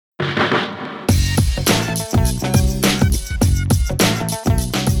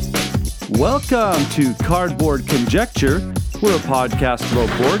Welcome to Cardboard Conjecture. We're a podcast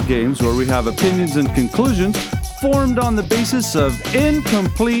about board games where we have opinions and conclusions formed on the basis of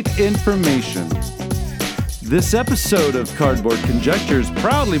incomplete information. This episode of Cardboard Conjecture is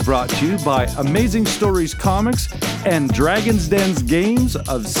proudly brought to you by Amazing Stories Comics and Dragon's Den's Games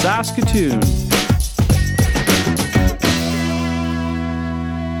of Saskatoon.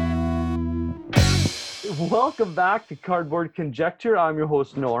 Welcome back to Cardboard Conjecture. I'm your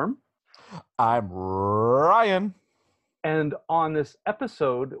host, Norm. I'm Ryan. And on this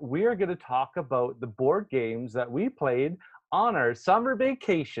episode, we are going to talk about the board games that we played on our summer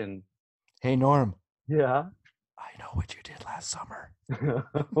vacation. Hey, Norm. Yeah. I know what you did last summer.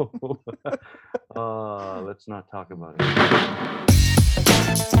 Let's not talk about it.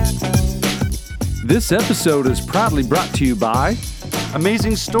 This episode is proudly brought to you by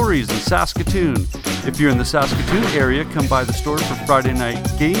Amazing Stories in Saskatoon. If you're in the Saskatoon area, come by the store for Friday night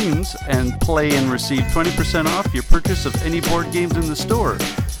games and play and receive 20% off your purchase of any board games in the store.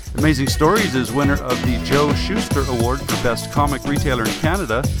 Amazing Stories is winner of the Joe Shuster Award for Best Comic Retailer in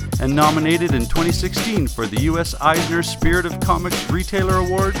Canada and nominated in 2016 for the U.S. Eisner Spirit of Comics Retailer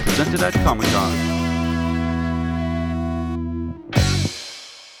Award presented at Comic-Con.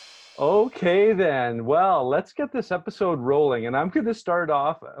 Okay then, well, let's get this episode rolling, and I'm going to start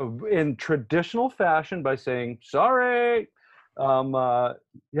off in traditional fashion by saying, sorry,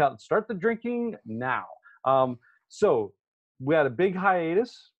 start the drinking now. So we had a big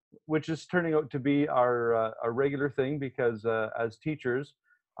hiatus, which is turning out to be our regular thing because as teachers,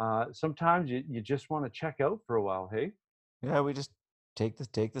 sometimes you just want to check out for a while, hey? Yeah, we just take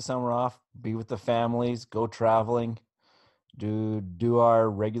the summer off, be with the families, go traveling. Do our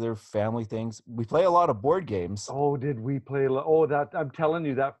regular family things. We play a lot of board games. Oh, did we play? That I'm telling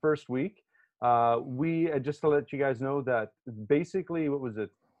you, that first week, we just to let you guys know that basically, what was it?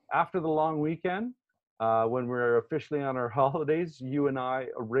 After the long weekend, when we're officially on our holidays, you and I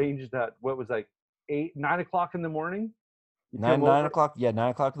arranged that. What was like 9 o'clock in the morning? 9 o'clock. Yeah,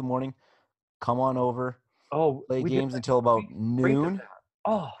 9 o'clock in the morning. Come on over. Oh, play games until about noon.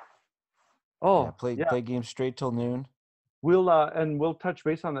 Play games straight till noon. We'll touch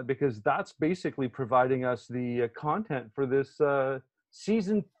base on that because that's basically providing us the content for this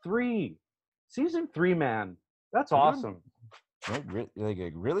season 3. Season 3, man, that's awesome. Really?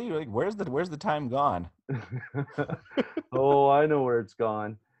 Like, where's the time gone? Oh, I know where it's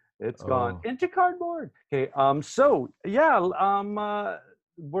gone. It's gone into cardboard. Okay.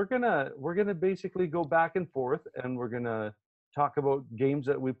 We're gonna basically go back and forth, and we're gonna talk about games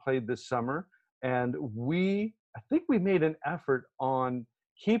that we played this summer, and I think we made an effort on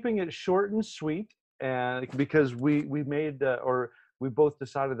keeping it short and sweet, and because we made we both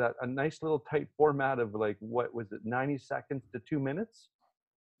decided that a nice little tight format of like, what was it, 90 seconds to 2 minutes?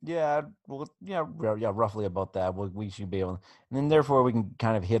 Yeah, roughly about that. We should be able, and then therefore we can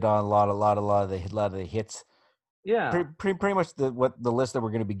kind of hit on a lot of the hits. Yeah, pretty much the list that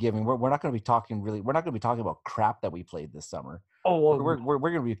we're going to be giving. We're not going to be talking We're not going to be talking about crap that we played this summer. Oh, well, we're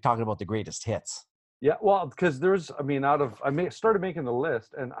going to be talking about the greatest hits. Yeah, well, because started making the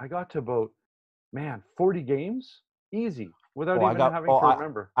list, and I got to about 40 games easy without having to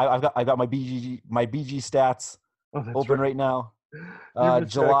remember. I've got my BG stats open right now.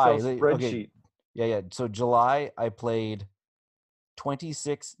 July spreadsheet. Okay. Yeah. So July, I played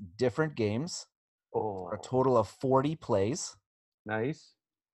 26 different games. For a total of 40 plays. Nice.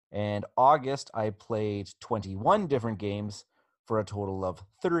 And August, I played 21 different games for a total of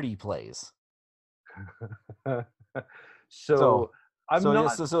 30 plays. I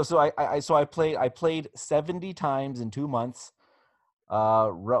played 70 times in 2 months.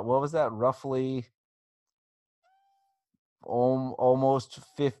 What was that? Roughly almost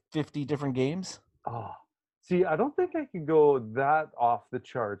 50 different games. Oh, see, I don't think I could go that off the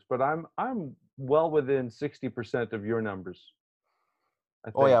charts, but I'm well within 60% of your numbers.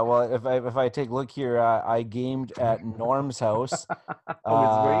 Oh yeah, well, if I take a look here, I gamed at Norm's house. I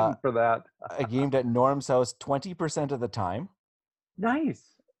was waiting for that. I gamed at Norm's house 20% of the time. Nice.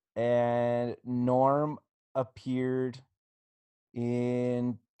 And Norm appeared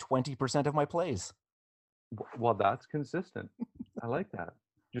in 20% of my plays. Well, that's consistent. I like that.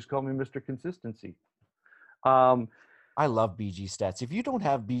 Just call me Mr. Consistency. I love BG Stats. If you don't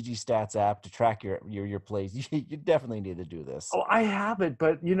have BG Stats app to track your plays, you definitely need to do this. Oh, I have it,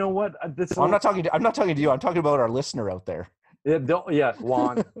 but you know what? I'm not talking to you. I'm talking about our listener out there. Yeah,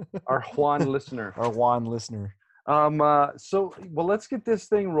 Juan, our Juan listener. Our Juan listener. Let's get this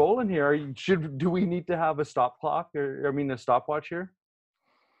thing rolling here. Do we need to have a stop clock a stopwatch here?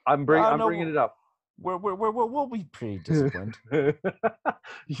 I'm bringing it up. we'll be pretty disciplined.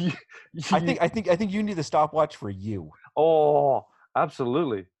 You- I you- think you need the stopwatch for you. oh,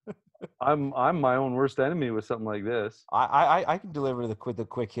 absolutely. I'm my own worst enemy with something like this. I can deliver the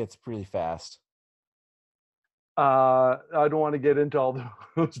quick hits pretty fast. I don't want to get into all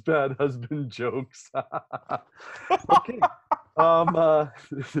those bad husband jokes. Okay. I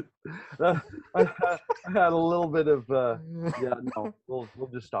had a little bit of yeah. No, we'll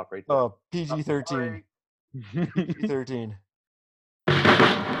just stop right there. Oh, PG-13. PG-13.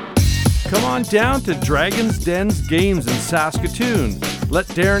 Come on down to Dragon's Den's Games in Saskatoon. Let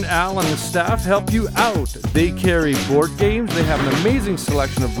Darren, Al, and the staff help you out. They carry board games. They have an amazing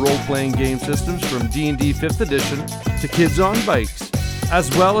selection of role-playing game systems from D&D 5th edition to Kids on Bikes, as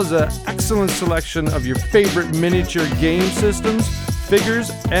well as an excellent selection of your favorite miniature game systems,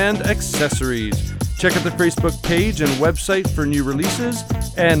 figures, and accessories. Check out the Facebook page and website for new releases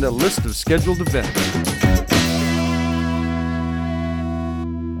and a list of scheduled events.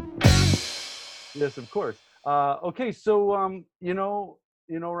 Yes, of course. Okay, so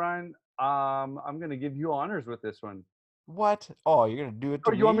Ryan, I'm gonna give you honors with this one. What? Oh, you're gonna do it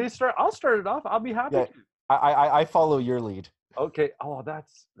to Oh, you want me me? to start? I'll start it off. I'll be happy Yeah. to. I follow your lead. Okay. Oh,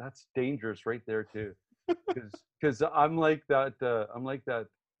 that's dangerous right there too, because I'm like that. I'm like that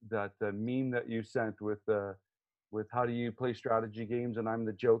meme that you sent with how do you play strategy games, and I'm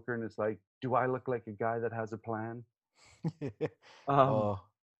the Joker, and it's like, do I look like a guy that has a plan? Oh,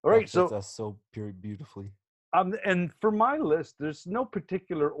 All right, that so fits us so beautifully. and for my list, there's no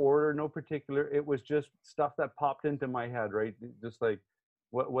particular order, no particular. It was just stuff that popped into my head, right? Just like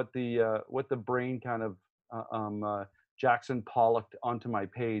what the brain kind of Jackson Pollocked onto my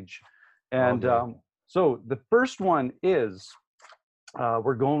page, and Okay. so the first one is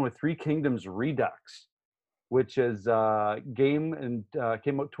we're going with Three Kingdoms Redux, which is a game and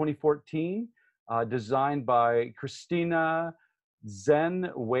came out 2014, designed by Christina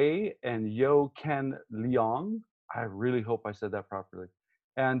Zhen Wei and Yo Ken Leong. I really hope I said that properly.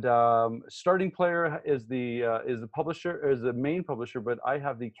 And starting player is the publisher, is the main publisher, but I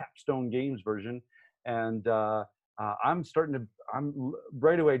have the Capstone Games version, and I'm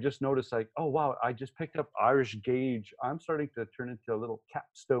right away just noticed like, oh wow, I just picked up Irish Gauge. I'm starting to turn into a little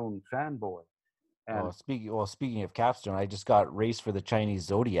Capstone fanboy. And Oh, speaking of Capstone, I just got Race for the Chinese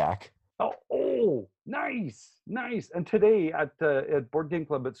Zodiac. oh, nice. And today at Board Game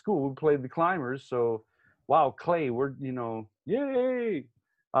Club at school, we played the Climbers. So, wow, Clay, we're yay.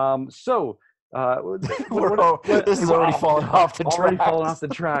 So, This is already falling off the already tracks. falling off the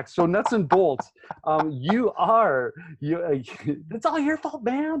tracks. So nuts and bolts. You it's all your fault,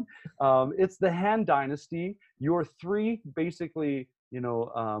 man. It's the Han Dynasty. You're three basically,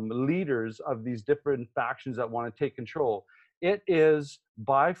 leaders of these different factions that want to take control. It is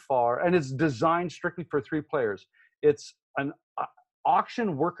by far, and it's designed strictly for 3 players. It's an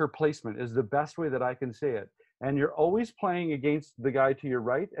auction worker placement is the best way that I can say it. And you're always playing against the guy to your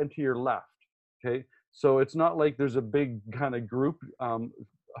right and to your left. Okay, so it's not like there's a big kind of group a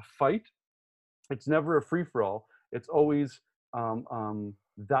fight. It's never a free for all. It's always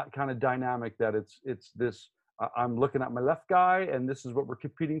that kind of dynamic that it's this. I'm looking at my left guy, and this is what we're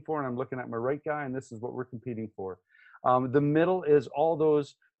competing for, and I'm looking at my right guy, and this is what we're competing for. The middle is all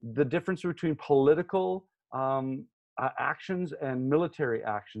the difference between political actions and military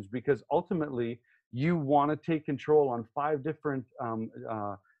actions, because ultimately you want to take control on 5 different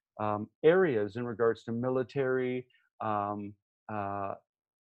areas in regards to military,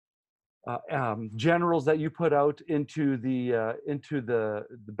 generals that you put out into the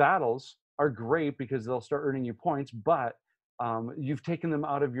battles are great because they'll start earning you points, but you've taken them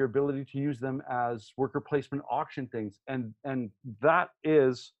out of your ability to use them as worker placement auction things, and that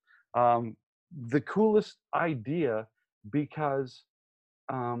is the coolest idea, because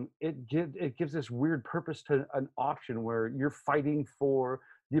it gives this weird purpose to an auction where you're fighting for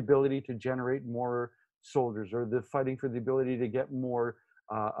the ability to generate more soldiers, or the fighting for the ability to get more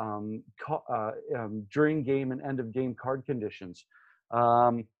during game and end of game card conditions.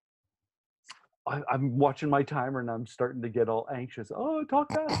 I'm watching my timer and I'm starting to get all anxious. Oh,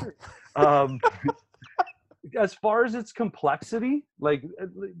 talk faster. As far as its complexity, like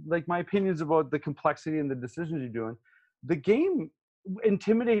my opinions about the complexity and the decisions you're doing, the game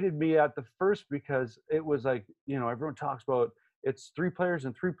intimidated me at the first, because it was like, everyone talks about it's 3 players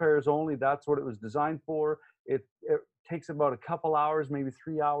and 3 players only. That's what it was designed for. It takes about a couple hours, maybe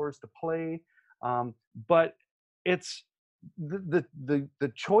 3 hours to play, but it's the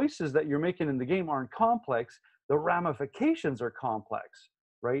choices that you're making in the game aren't complex. The ramifications are complex,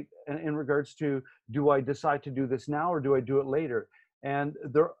 right? And in regards to, do I decide to do this now or do I do it later? And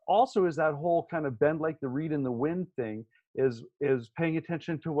there also is that whole kind of bend like the reed in the wind thing, is paying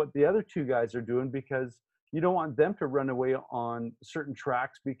attention to what the other two guys are doing, because you don't want them to run away on certain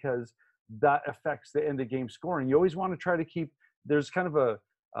tracks, because that affects the end of game scoring. You always want to try to keep, there's kind of a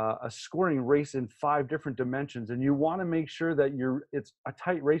scoring race in 5 different dimensions, and you want to make sure that it's a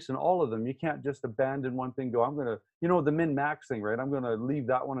tight race in all of them. You can't just abandon one thing, go, I'm going to, the min max thing, right? I'm going to leave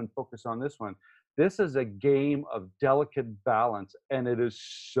that one and focus on this one. This is a game of delicate balance, and it is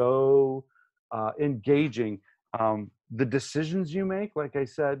so engaging. The decisions you make, like I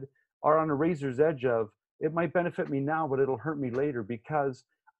said, are on a razor's edge of, it might benefit me now, but it'll hurt me later, because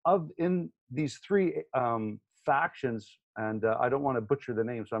of in these three factions, and I don't want to butcher the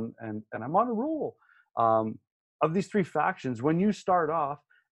names, so I'm on a roll. Of these three factions, when you start off,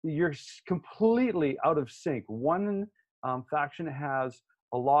 you're completely out of sync. One faction has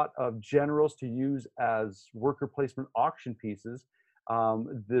a lot of generals to use as worker placement auction pieces.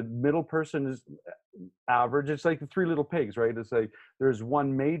 The middle person is average. It's like the Three Little Pigs, right? It's like there's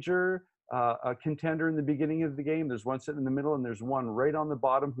one major a contender in the beginning of the game, there's one sitting in the middle, and there's one right on the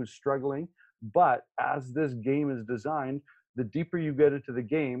bottom who's struggling. But as this game is designed, the deeper you get into the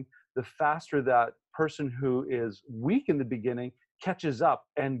game, the faster that person who is weak in the beginning catches up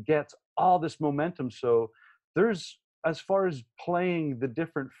and gets all this momentum. So there's, as far as playing the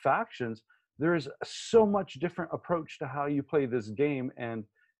different factions, there is so much different approach to how you play this game, and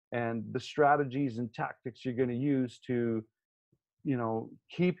the strategies and tactics you're going to use to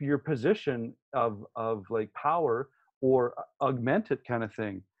keep your position of like power, or augment it, kind of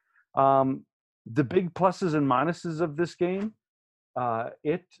thing. The big pluses and minuses of this game,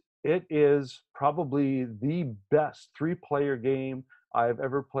 it is probably the best 3-player game I've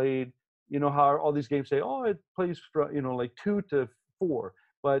ever played. You know how all these games say, oh, it plays from like 2 to 4,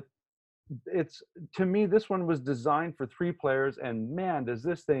 but it's, to me, this one was designed for 3 players, and man, does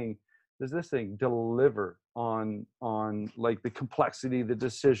this thing deliver on like the complexity, the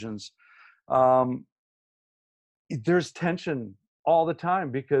decisions. There's tension all the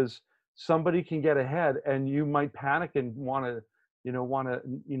time, because somebody can get ahead and you might panic and want to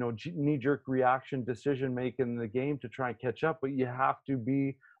knee-jerk reaction decision make in the game to try and catch up, but you have to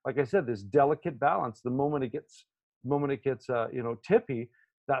be, like I said, this delicate balance. The moment it gets tippy,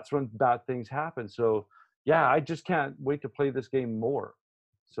 that's when bad things happen. So yeah, I just can't wait to play this game more.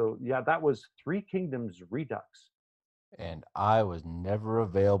 So yeah, that was Three Kingdoms Redux. And I was never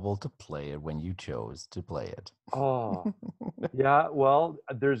available to play it when you chose to play it. Oh, yeah. Well,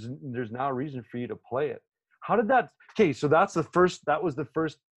 there's now a reason for you to play it. How did that? Okay, so that was the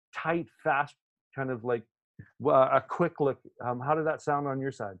first tight, fast, kind of like a quick look. How did that sound on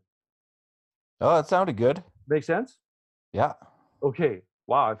your side? Oh, it sounded good. Make sense? Yeah. Okay.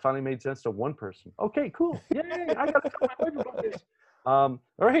 Wow, it finally made sense to one person. Okay, cool. Yay! I gotta tell my wife about this. All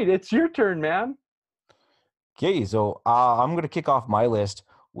right, it's your turn, man. Okay, so I'm gonna kick off my list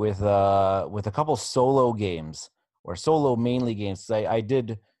with a couple solo games, or solo mainly games. I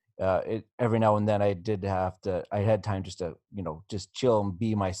did it every now and then. I had time just to just chill and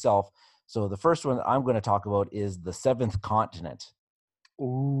be myself. So the first one I'm going to talk about is The Seventh Continent.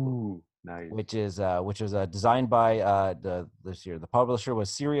 Ooh, nice. Which was designed by this year. The publisher was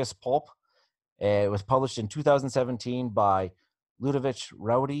Serious Pulp. It was published in 2017 by Ludovic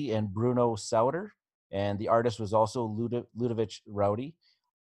Roudy and Bruno Sauter, and the artist was also Ludovic Roudy.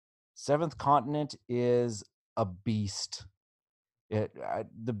 Seventh Continent is a beast.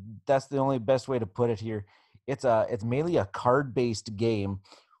 That's the only best way to put it here. It's mainly a card-based game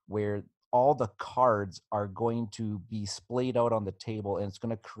where all the cards are going to be splayed out on the table, and it's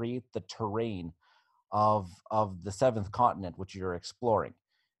going to create the terrain of the seventh continent, which you're exploring.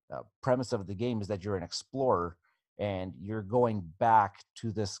 The premise of the game is that you're an explorer, and you're going back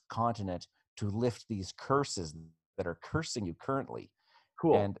to this continent to lift these curses that are cursing you currently.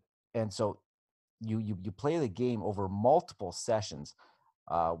 Cool. And so you play the game over multiple sessions.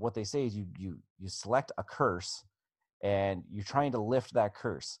 What they say is you select a curse, and you're trying to lift that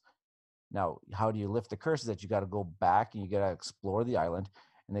curse. Now, how do you lift the curse? Is that you got to go back and you got to explore the island.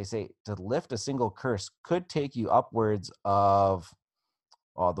 And they say to lift a single curse could take you upwards of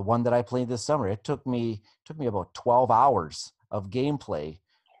the one that I played this summer. It took me about 12 hours of gameplay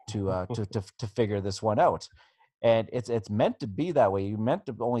to figure this one out. And it's meant to be that way. You're meant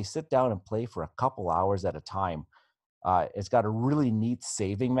to only sit down and play for a couple hours at a time. It's got a really neat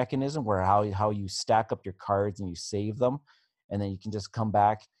saving mechanism where how you stack up your cards and you save them, and then you can just come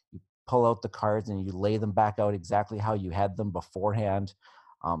back, you pull out the cards, and you lay them back out exactly how you had them beforehand.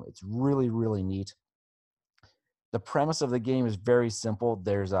 It's really, really neat. The premise of the game is very simple.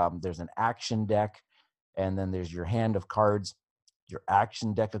 There's an action deck, and then there's your hand of cards. Your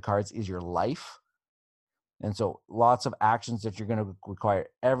action deck of cards is your life. And so lots of actions that you're going to require,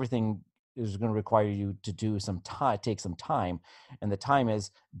 everything is going to require you to do some time, take some time. And the time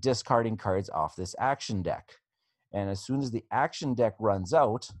is discarding cards off this action deck. And as soon as the action deck runs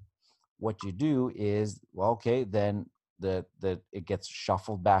out, what you do is, well, okay, then it gets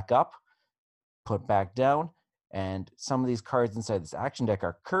shuffled back up, put back down. And some of these cards inside this action deck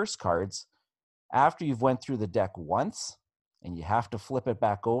are curse cards. After you've went through the deck once and you have to flip it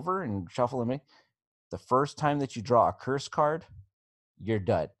back over and shuffle them in, the first time that you draw a curse card, you're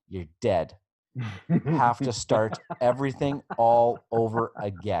done. You're dead. You have to start everything all over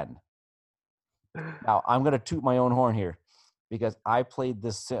again. Now, I'm going to toot my own horn here because I played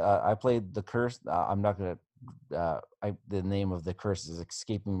this. I played the curse. I'm not going to. The name of the curse is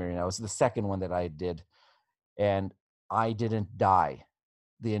escaping me right now. It's the second one that I did, and I didn't die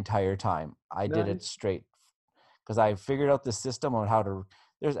the entire time. I did it straight because I figured out the system on how to.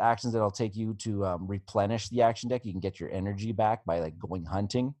 There's actions that'll take you to replenish the action deck. You can get your energy back by like going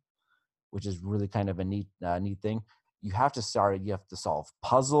hunting, which is really kind of a neat thing. You have to solve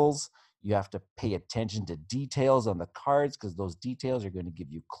puzzles. You have to pay attention to details on the cards because those details are going to give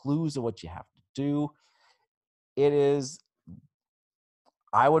you clues of what you have to do. It is,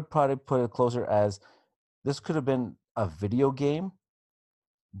 I would probably put it closer as this could have been a video game,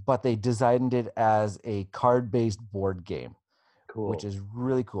 but they designed it as a card-based board game. Cool. Which is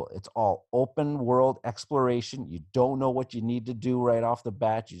really cool. It's all open world exploration. You don't know what you need to do right off the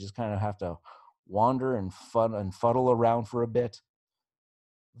bat. You just kind of have to wander and fuddle around for a bit.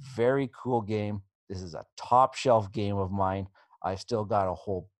 Very cool game. This is a top shelf game of mine. I still got a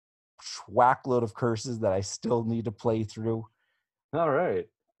whole whack-load of curses that I still need to play through. All right.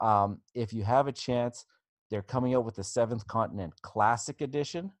 If you have a chance, they're coming out with the Seventh Continent Classic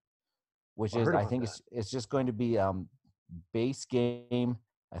Edition, which is, I think it's just going to be base game.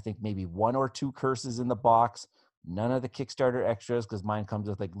 I think maybe 1 or 2 curses in the box. None of the Kickstarter extras because mine comes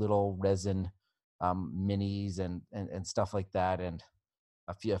with like little resin minis and stuff like that. And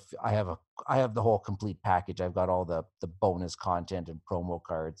I have the whole complete package. I've got all the bonus content and promo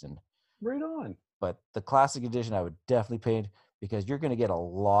cards and right on. But the classic edition I would definitely pay because you're going to get a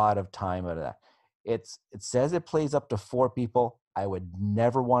lot of time out of that. It says it plays up to 4 people. I would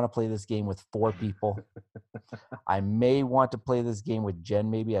never want to play this game with 4 people. I may want to play this game with Jen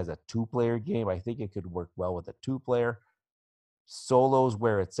maybe as a 2-player game. I think it could work well with a 2-player. Solo's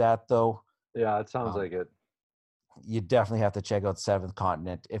where it's at, though. Yeah, it sounds like it. You definitely have to check out Seventh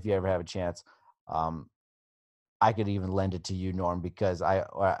Continent if you ever have a chance. I could even lend it to you, Norm, because I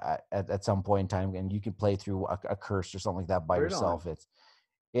at some point in time, and you can play through a curse or something like that by yourself.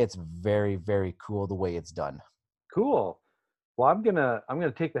 It's very, very cool the way it's done. Cool. Well, I'm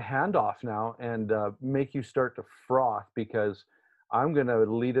gonna take the handoff now and make you start to froth because I'm gonna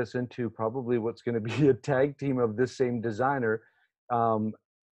lead us into probably what's gonna be a tag team of this same designer.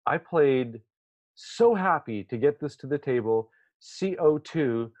 I played so happy to get this to the table.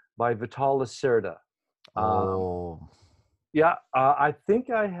 CO2 by Vital Lacerda. Yeah, I think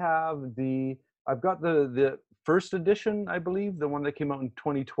I've got the first edition, I believe, the one that came out in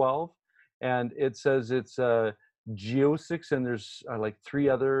 2012, and it says it's Geosix, and there's like 3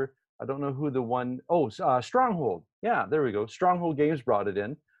 other. I don't know who the one. Oh, Stronghold. Yeah, there we go. Stronghold Games brought it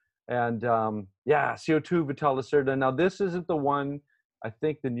in, and yeah, CO2 Vital Lacerda. Now this isn't the one. I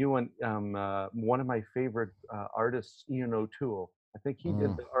think the new one. One of my favorite artists, Ian O'Toole. I think he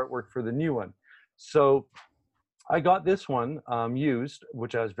did the artwork for the new one. So I got this one used,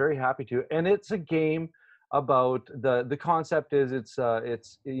 which I was very happy to, and it's a game about the concept is it's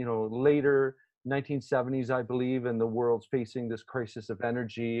later 1970s, I believe, and the world's facing this crisis of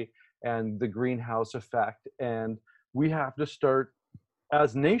energy and the greenhouse effect, and we have to start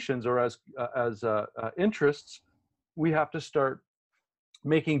as nations or as interests, we have to start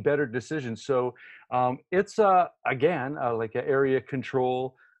making better decisions. So it's again like an area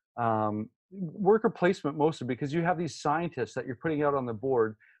control. Worker placement mostly because you have these scientists that you're putting out on the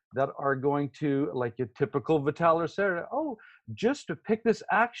board that are going to, like a typical Vital Lacerda, just to pick this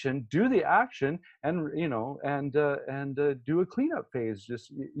action, do the action, and do a cleanup phase.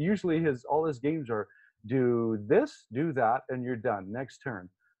 Just usually all his games are do this, do that, and you're done. Next turn.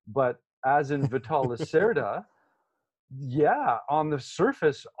 But as in Vital Lacerda, yeah, on the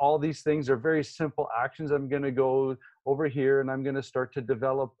surface, all these things are very simple actions. I'm going to go over here and I'm going to start to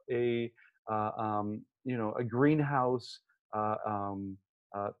develop a greenhouse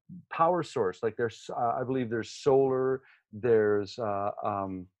power source. Like there's, I believe there's solar, there's, it's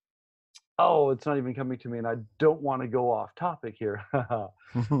not even coming to me and I don't want to go off topic here.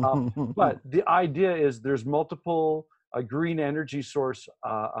 But the idea is there's multiple a green energy source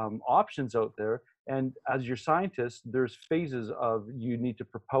options out there. And as your scientist, there's phases of you need to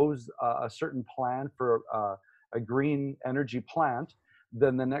propose a certain plan for a green energy plant.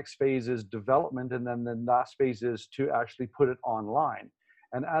 Then the next phase is development, and then the last phase is to actually put it online.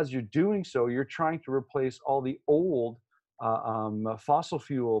 And as you're doing so, you're trying to replace all the old fossil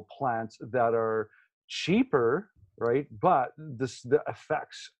fuel plants that are cheaper, right? But the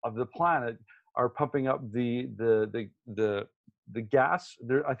effects of the planet are pumping up the gas.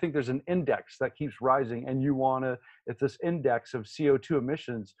 There, I think there's an index that keeps rising, and you want to, if this index of CO2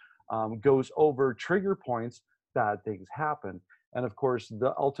 emissions goes over trigger points, bad things happen. And of course,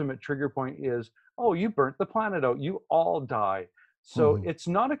 the ultimate trigger point is, oh, you burnt the planet out, you all die. So it's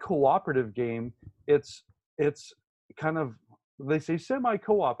not a cooperative game. It's kind of, they say semi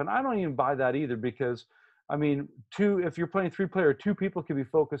co-op, and I don't even buy that either, because I mean, if you're playing 3-player, 2 people can be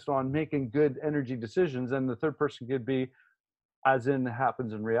focused on making good energy decisions, and the third person could be, as in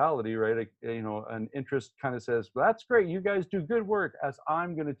happens in reality, right? An interest kind of says, well, that's great, you guys do good work, as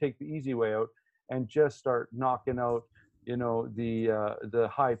I'm going to take the easy way out and just start knocking out, the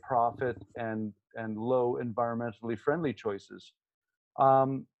high profit and low environmentally friendly choices.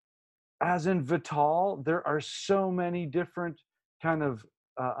 As in Vital, there are so many different kind of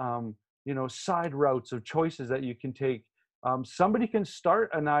side routes of choices that you can take. Somebody can start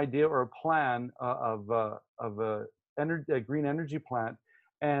an idea or a plan of a green energy plant,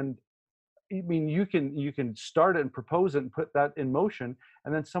 and I mean, you can start it and propose it and put that in motion,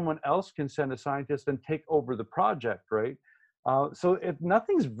 and then someone else can send a scientist and take over the project, right? So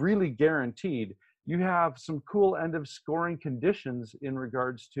nothing's really guaranteed. You have some cool end of scoring conditions in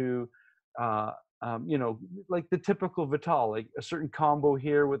regards to like the typical Vital, like a certain combo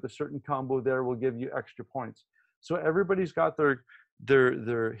here with a certain combo there will give you extra points. So everybody's got their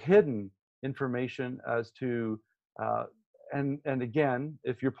hidden information as to, and again,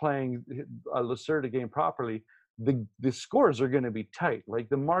 if you're playing a Lacerda game properly, the scores are going to be tight. Like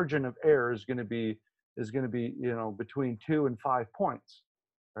the margin of error is going to be between 2 and 5 points,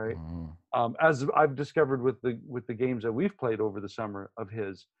 right? As I've discovered with the games that we've played over the summer of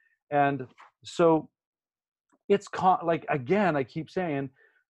his. And so it's like, again, I keep saying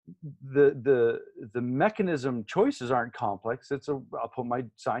the mechanism choices aren't complex. I'll put my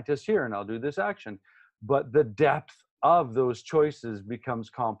scientist here and I'll do this action, but the depth of those choices becomes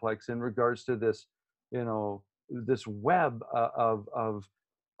complex in regards to this, this web of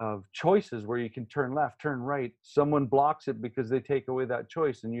choices where you can turn left, turn right. Someone blocks it because they take away that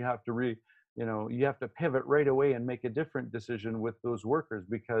choice, and you have to you have to pivot right away and make a different decision with those workers,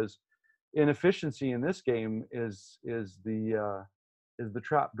 because inefficiency in this game is the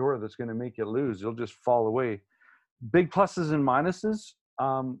trap door that's going to make you lose. You'll just fall away. Big pluses and minuses.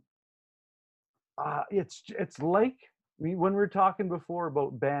 It's like when we were talking before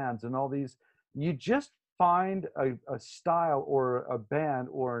about bands and all these, you just find a style or a band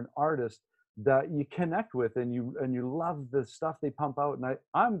or an artist that you connect with, and you love the stuff they pump out. And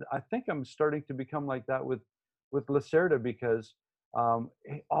I think I'm starting to become like that with Lacerda, because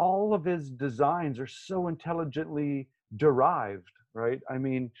all of his designs are so intelligently derived, right? I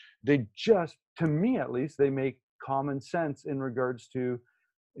mean, they just, to me at least, they make common sense in regards to,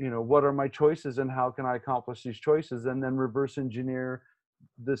 what are my choices and how can I accomplish these choices, and then reverse engineer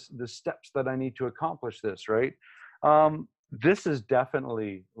the steps that I need to accomplish this, right? This is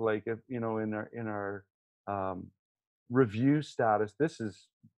definitely like, in our review status, this is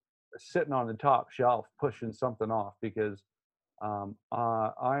sitting on the top shelf pushing something off, because I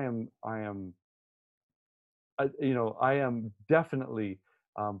am definitely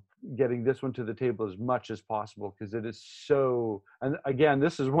getting this one to the table as much as possible, because it is so, and again,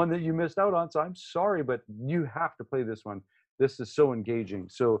 this is one that you missed out on, so I'm sorry, but you have to play this one. This is so engaging.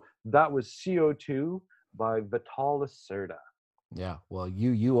 So that was CO2 by Vital Lacerda. Yeah, well,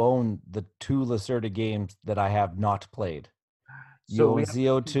 you own the 2 Lacerda games that I have not played. You own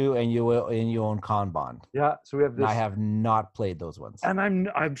CO2 and you own Kanban. Yeah, so we have this. And I have not played those ones. And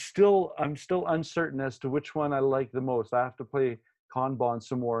I'm still uncertain as to which one I like the most. I have to play Kanban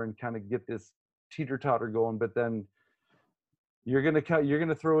some more and kind of get this teeter-totter going. But then you're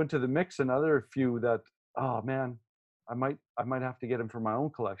gonna throw into the mix another few that, oh man, I might have to get them for my own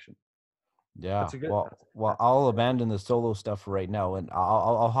collection. Yeah. Well, I'll abandon the solo stuff right now, and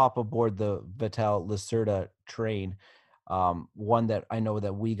I'll hop aboard the Vital Lacerda train. One that I know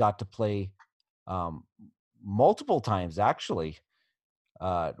that we got to play multiple times, actually,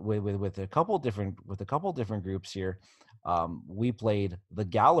 with a couple different groups here. We played The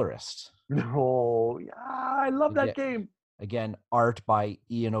Gallerist. Oh yeah, I love that game. Again, art by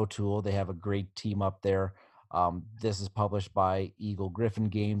Ian O'Toole. They have a great team up there. This is published by Eagle Gryphon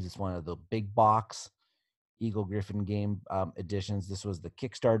Games. It's one of the big box Eagle Gryphon game editions. This was the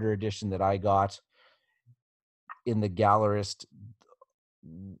Kickstarter edition that I got. In the Gallerist,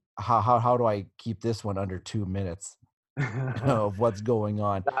 how do I keep this one under 2 minutes of what's going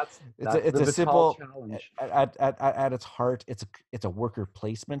on? That's It's the a Vital simple challenge. at its heart. It's a worker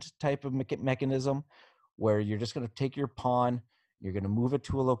placement type of mechanism where you're just going to take your pawn, you're going to move it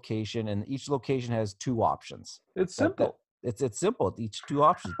to a location, and each location has two options. It's That simple. it's simple. Each two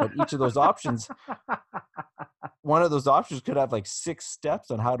options, but each of those options, one of those options could have like 6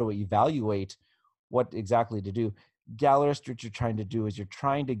 steps on how to evaluate what exactly to do. Gallerist, what you're trying to do is you're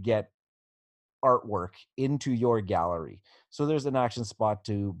trying to get artwork into your gallery. So there's an action spot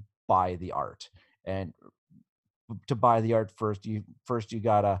to buy the art, and to buy the art first you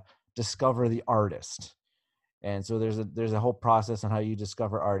gotta discover the artist. And so there's a whole process on how you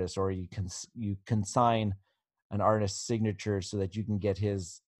discover artists, or you consign an artist's signature so that you can get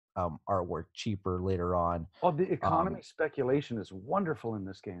his artwork cheaper later on. Oh, the economy speculation is wonderful in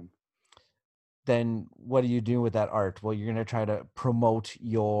this game. Then what do you do with that art? Well, you're going to try to promote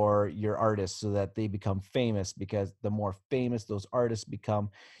your artists so that they become famous, because the more famous those artists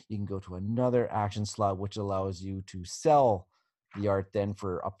become, you can go to another action slot, which allows you to sell the art then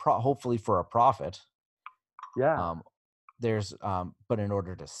for hopefully for a profit. Yeah. But in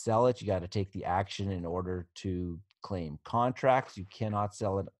order to sell it, you got to take the action in order to claim contracts. You cannot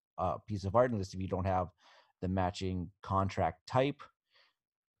sell a piece of art unless if you don't have the matching contract type.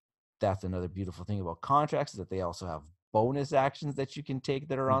 That's another beautiful thing about contracts, is that they also have bonus actions that you can take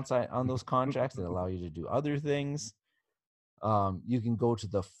that are on those contracts that allow you to do other things. You can go to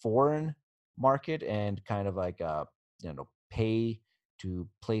the foreign market and kind of like pay to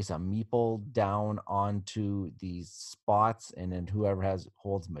place a meeple down onto these spots, and then whoever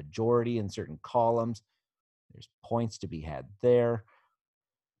holds majority in certain columns, there's points to be had there.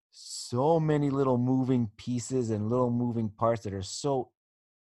 So many little moving pieces and little moving parts that are so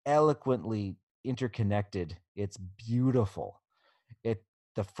eloquently interconnected. It's beautiful.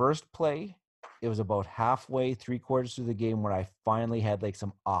 The first play, it was about halfway, 3/4 through the game, where I finally had like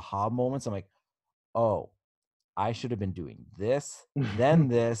some aha moments. I'm like, oh, I should have been doing this, then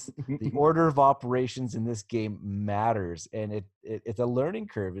this. The order of operations in this game matters, and it's a learning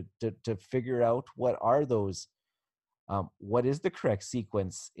curve to figure out what are those, what is the correct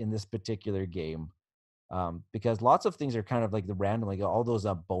sequence in this particular game. Because lots of things are kind of like the random, like all those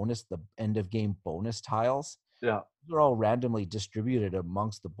the end of game bonus tiles. Yeah. They're all randomly distributed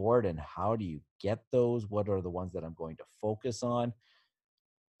amongst the board. And how do you get those? What are the ones that I'm going to focus on?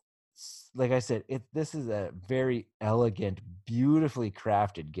 Like I said, this is a very elegant, beautifully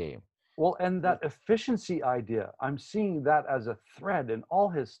crafted game. Well, and that efficiency idea, I'm seeing that as a thread in all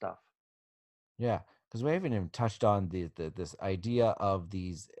his stuff. Yeah, because we haven't even touched on this idea of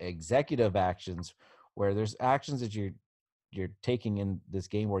these executive actions, where there's actions that you're taking in this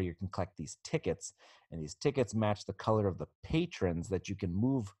game where you can collect these tickets, and these tickets match the color of the patrons that you can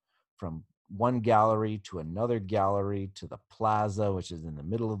move from one gallery to another gallery to the plaza, which is in the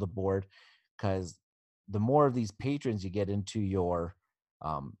middle of the board. Because the more of these patrons you get into your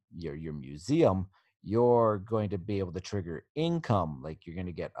museum, you're going to be able to trigger income. Like you're going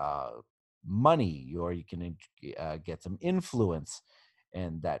to get money, or you can get some influence.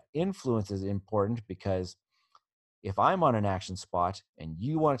 And that influence is important, because if I'm on an action spot and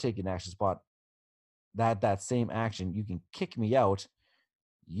you want to take an action spot, that same action, you can kick me out,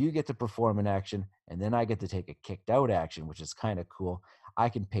 you get to perform an action, and then I get to take a kicked out action, which is kind of cool. I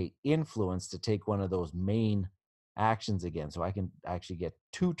can pay influence to take one of those main actions again, so I can actually get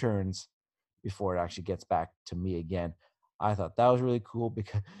 2 turns before it actually gets back to me again. I thought that was really cool,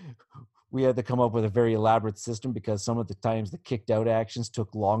 because we had to come up with a very elaborate system, because some of the times the kicked out actions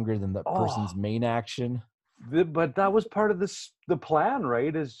took longer than the person's main action. But that was part of the plan,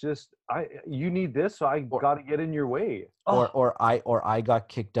 right? Is just you need this, so I got to get in your way. Or I got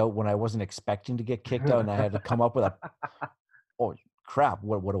kicked out when I wasn't expecting to get kicked out, and I had to come up with oh crap,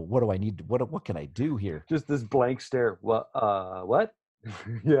 what do I need? What can I do here? Just this blank stare. What?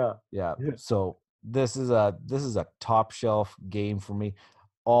 Yeah. So this is a top shelf game for me.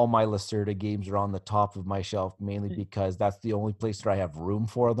 All my Lacerda games are on the top of my shelf, mainly because that's the only place where I have room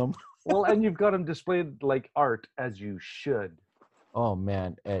for them. Well, and you've got them displayed like art, as you should. Oh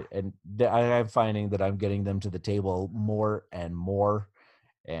man, and I'm finding that I'm getting them to the table more and more,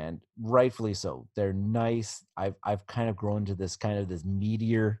 and rightfully so. They're nice. I've kind of grown to this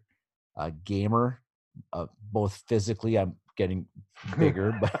meatier gamer. Both physically, I'm getting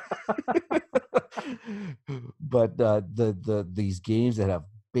bigger, but but these games that have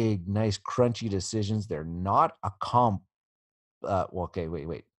big, nice, crunchy decisions. They're not a well, okay,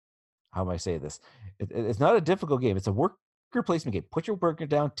 wait. How am I saying this? It's not a difficult game. It's a worker placement game. Put your worker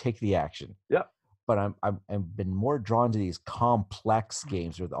down, take the action. Yeah. But I've been more drawn to these complex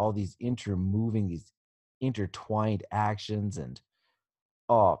games with all these these intertwined actions, and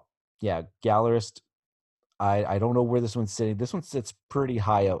oh yeah, Gallerist. I don't know where this one's sitting. This one sits pretty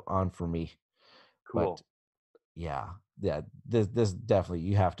high out on for me. Cool. But yeah. This definitely,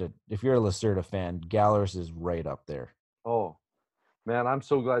 you have to, if you're a Lacerda fan, Gallerist is right up there. Oh, man, I'm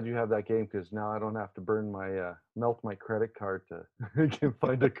so glad you have that game, because now I don't have to melt my credit card to can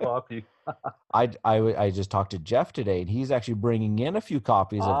find a copy. I just talked to Jeff today, and he's actually bringing in a few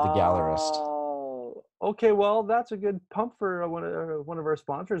copies of the Gallerist. Oh, okay. Well, that's a good pump for one of our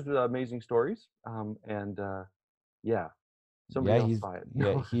sponsors, Amazing Stories. Yeah, somebody else buy it.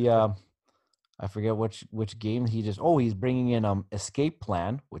 Yeah, he I forget which game he's bringing in Escape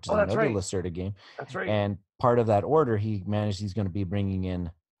Plan, which is another right. Lacerda game. That's right. And part of that order, he's going to be bringing in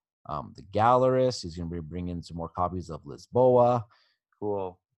the Gallerist. He's going to be bringing in some more copies of Lisboa.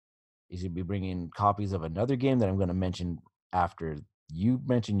 Cool. He's going to be bringing in copies of another game that I'm going to mention after you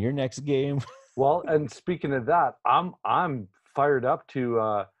mention your next game. Well, and speaking of that, I'm fired up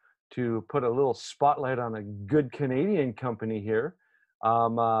to put a little spotlight on a good Canadian company here.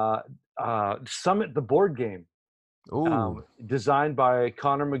 Summit the board game. Designed by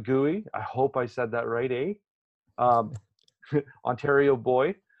Connor McGooey. I hope I said that right, Ontario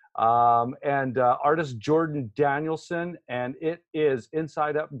boy. And artist Jordan Danielson, and it is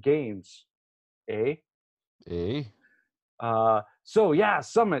Inside Up Games. So yeah,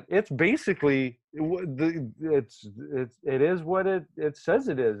 Summit. It's basically it is what it says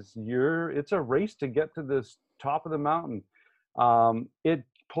it is. It's a race to get to this top of the mountain. It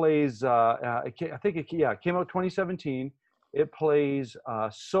plays. I think it came out 2017. It plays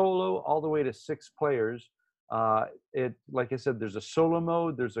solo all the way to 6 players. Like I said, there's a solo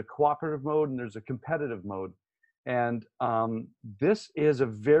mode, there's a cooperative mode, and there's a competitive mode. And this is a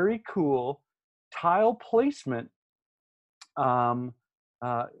very cool tile placement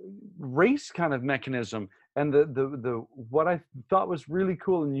race kind of mechanism. And the what I thought was really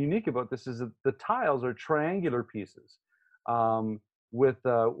cool and unique about this is that the tiles are triangular pieces with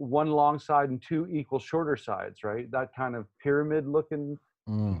one long side and 2 equal shorter sides, right? That kind of pyramid looking,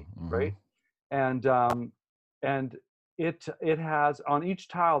 right? And it has, on each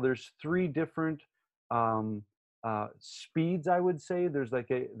tile there's 3 different speeds, I would say. And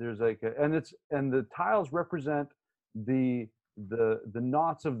the tiles represent the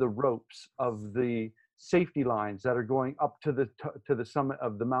knots of the ropes of the safety lines that are going up to the summit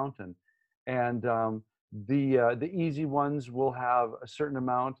of the mountain. And the easy ones will have a certain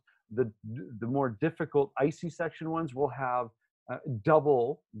amount. The more difficult icy section ones will have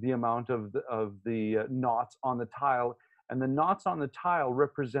double the amount of the knots on the tile. And the knots on the tile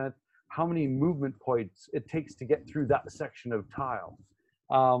represent how many movement points it takes to get through that section of tile.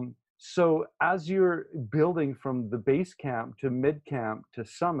 So as you're building from the base camp to mid camp to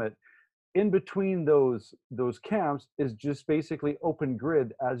summit, in between those camps is just basically open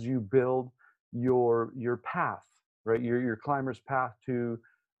grid as you build your path, right? Your climber's path to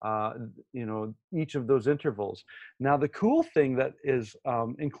each of those intervals. Now, the cool thing that is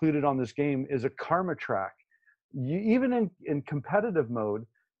included on this game is a karma track. Even in competitive mode,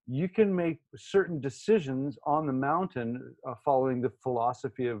 you can make certain decisions on the mountain following the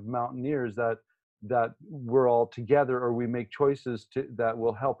philosophy of mountaineers that we're all together, or we make choices that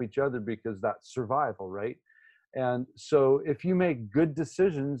will help each other, because that's survival, right? And so if you make good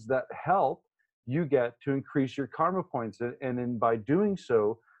decisions that help, you get to increase your karma points. And then by doing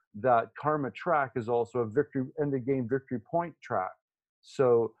so, that karma track is also a victory, end of game victory point track.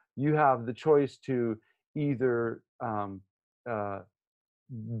 So you have the choice to either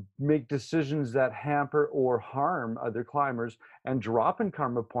make decisions that hamper or harm other climbers and drop in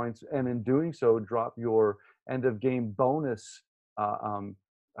karma points, and in doing so drop your end of game bonus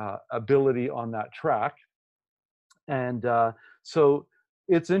ability on that track. And so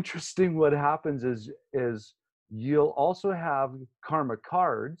it's interesting. What happens is you'll also have karma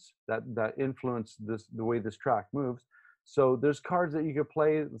cards that influence the way this track moves. So there's cards that you could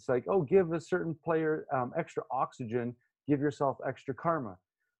play. It's like, oh, give a certain player extra oxygen, give yourself extra karma.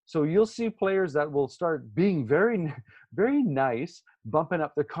 So you'll see players that will start being very, very nice, bumping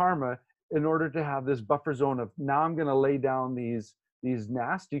up the karma in order to have this buffer zone of, now I'm going to lay down these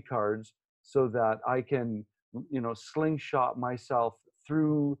nasty cards so that I can, slingshot myself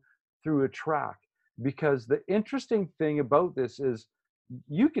through a track. Because the interesting thing about this is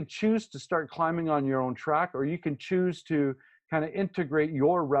you could choose to start climbing on your own track, or you can choose to kind of integrate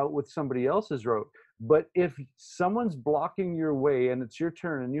your route with somebody else's route. But if someone's blocking your way and it's your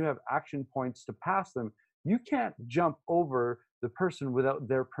turn and you have action points to pass them, you can't jump over the person without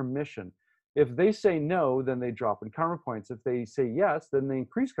their permission. If they say no, then they drop in karma points. If they say yes, then they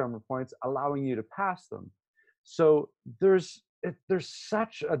increase karma points, allowing you to pass them. So there's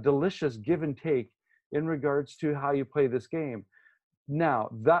such a delicious give and take in regards to how you play this game. Now,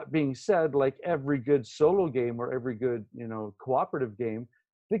 that being said, like every good solo game or every good, cooperative game,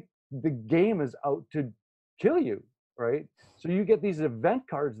 the game is out to kill you, right? So you get these event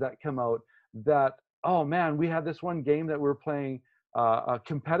cards that come out that, oh man, we had this one game that we're playing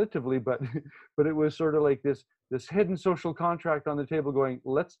competitively, but but it was sort of like this hidden social contract on the table going,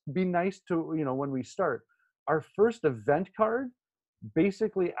 let's be nice to, when we start. Our first event card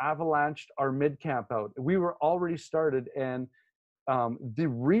basically avalanched our mid camp out. We were already started, and the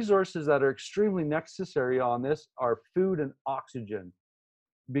resources that are extremely necessary on this are food and oxygen,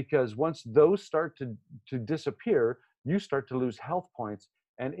 because once those start to disappear, you start to lose health points,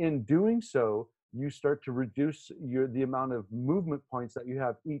 and in doing so, you start to reduce the amount of movement points that you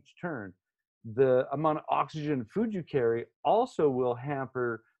have each turn. The amount of oxygen and food you carry also will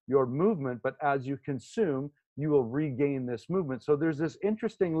hamper your movement, but as you consume, you will regain this movement. So there's this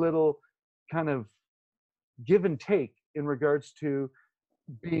interesting little kind of give and take in regards to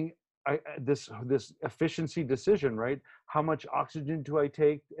being this efficiency decision, right? How much oxygen do I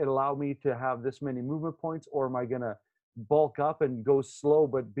take? It allow me to have this many movement points, or am I gonna bulk up and go slow,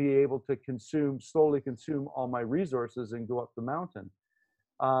 but be able to slowly consume all my resources and go up the mountain?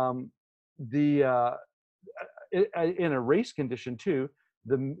 In a race condition too,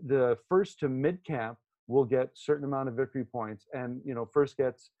 the first to mid camp will get certain amount of victory points, and first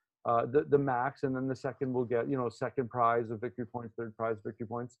gets the max, and then the second will get second prize of victory points, third prize of victory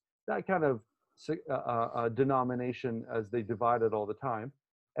points, that kind of denomination as they divide it all the time.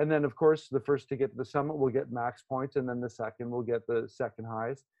 And then of course the first to get to the summit will get max points, and then the second will get the second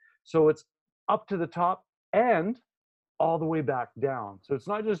highest. So it's up to the top and all the way back down. So it's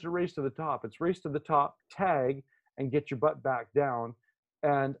not just a race to the top, it's race to the top, tag, and get your butt back down.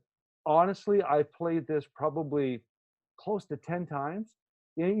 And honestly, I played this probably close to 10 times,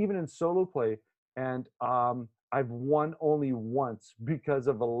 even in solo play. And I've won only once because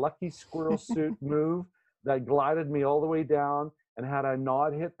of a lucky squirrel suit move that glided me all the way down. And had I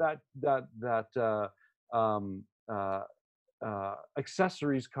not hit that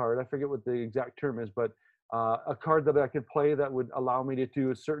accessories card, I forget what the exact term is, but a card that I could play that would allow me to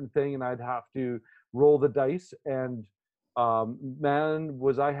do a certain thing, and I'd have to roll the dice. And man,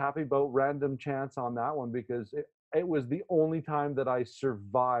 was I happy about random chance on that one, because it was the only time that I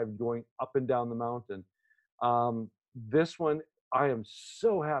survived going up and down the mountain. This one, I am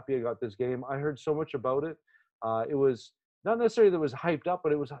so happy I got this game. I heard so much about it. It was not necessarily that it was hyped up,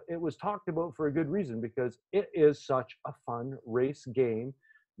 but it was talked about for a good reason, because it is such a fun race game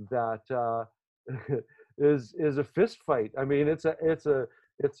that is a fist fight. I mean, it's a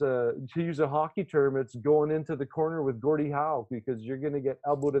to use a hockey term, it's going into the corner with Gordie Howe, because you're going to get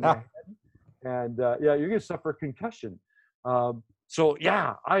elbowed in the head, and you're going to suffer concussion. So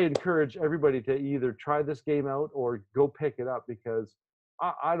yeah, I encourage everybody to either try this game out or go pick it up, because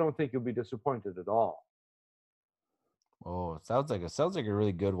I don't think you'll be disappointed at all. Oh, it sounds like a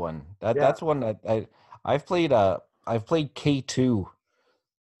really good one. That's one that I've played K2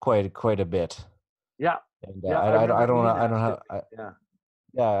 quite a bit. Yeah. And I don't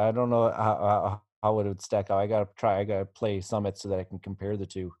know how it would stack up. I gotta play Summit so that I can compare the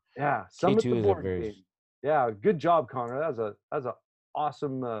two. Yeah, Summit's K2 a is board very game. Yeah, good job, Connor. That's a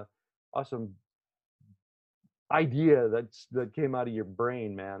awesome awesome idea that came out of your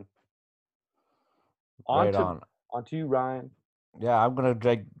brain, man. Right on. On to you, Ryan. Yeah, I'm gonna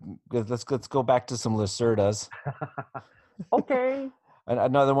let's go back to some Lacerdas. Okay.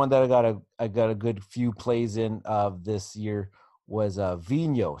 Another one that I got a good few plays in of this year was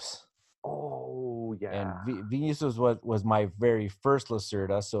Vinhos. Oh yeah. And Vinhos was my very first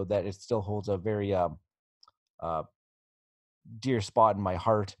Lacerda, so that it still holds a very dear spot in my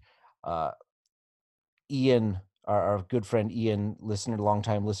heart. Ian, our good friend Ian,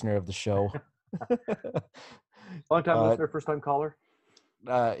 longtime listener of the show. Long time listener, first time caller.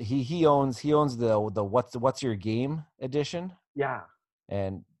 He owns the What's Your Game edition. Yeah.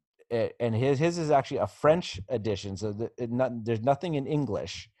 And his is actually a French edition, so there's nothing in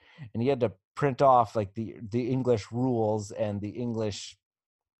English, and he had to print off like the English rules and the English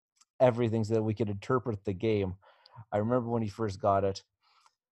everything so that we could interpret the game. I remember when he first got it.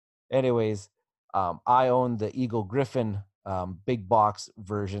 Anyways, I own the Eagle Griffin big box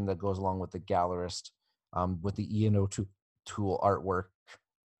version that goes along with the Gallerist with the ENO2 tool artwork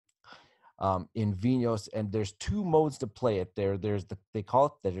in Vinos, and there's two modes to play it. There's the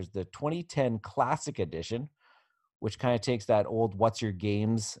 2010 Classic Edition, which kind of takes that old What's Your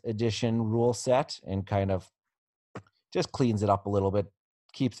Games edition rule set and kind of just cleans it up a little bit,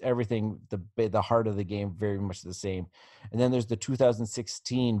 keeps everything, the heart of the game very much the same. And then there's the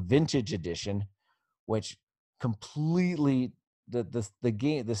 2016 Vintage Edition, which completely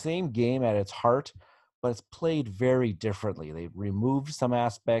the same game at its heart, but it's played very differently. They removed some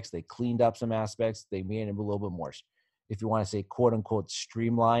aspects, they cleaned up some aspects, they made it a little bit more, if you want to say, quote unquote,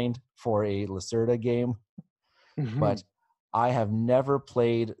 streamlined for a Lacerda game. But I have never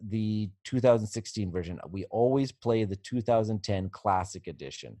played the 2016 version. We always play the 2010 Classic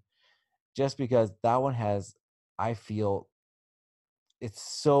Edition, just because that one has, I feel, it's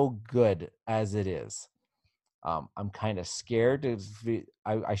so good as it is. I'm kind of scared.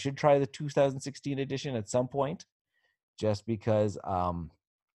 I should try the 2016 edition at some point, just because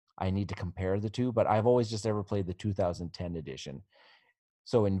I need to compare the two. But I've always just ever played the 2010 edition.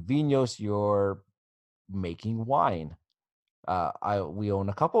 So in Vinos, you're making wine. We own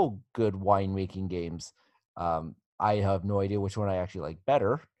a couple good winemaking games. I have no idea which one I actually like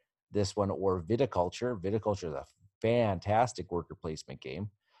better, this one or Viticulture. Viticulture is a fantastic worker placement game.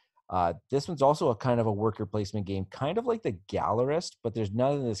 This one's also a kind of a worker placement game, kind of like the Gallerist, but there's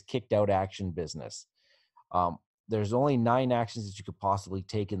none of this kicked out action business. There's only 9 actions that you could possibly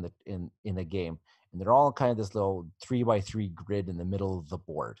take in the game, and they're all kind of this little 3x3 grid in the middle of the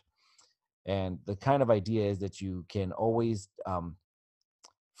board. And the kind of idea is that you can always,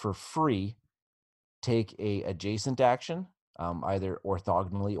 for free, take a adjacent action, either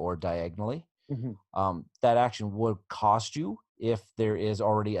orthogonally or diagonally. That action would cost you if there is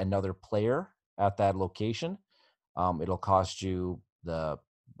already another player at that location. It'll cost you the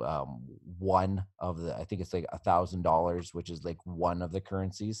one of the, I think it's like $1,000, which is like one of the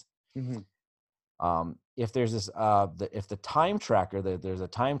currencies. If there's this, if the time tracker, there's a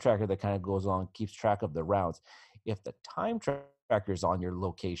time tracker that kind of goes on, keeps track of the rounds. If the time tracker is on your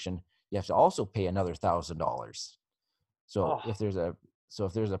location, you have to also pay another $1,000. So if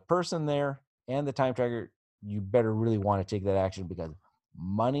there's a person there and the time tracker, you better really want to take that action, because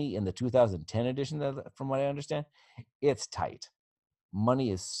money in the 2010 edition, from what I understand, it's tight.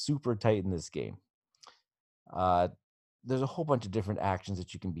 Money is super tight in this game. There's a whole bunch of different actions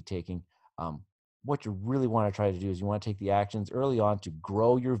that you can be taking. What you really want to try to do is you want to take the actions early on to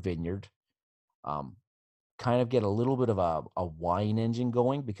grow your vineyard, kind of get a little bit of a wine engine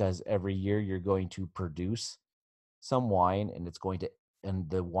going, because every year you're going to produce some wine, and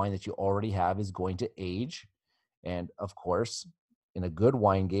the wine that you already have is going to age. And of course, in a good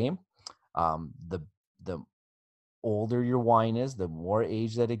wine game, the older your wine is, the more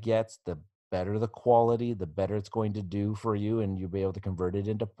age that it gets, the better the quality, the better it's going to do for you, and you'll be able to convert it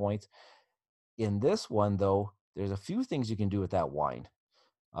into points. In this one, though, there's a few things you can do with that wine.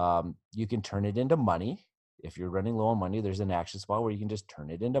 You can turn it into money. If you're running low on money, there's an action spot where you can just turn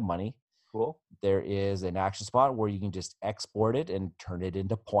it into money. Cool. There is an action spot where you can just export it and turn it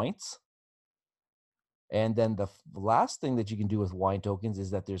into points. And then the last thing that you can do with wine tokens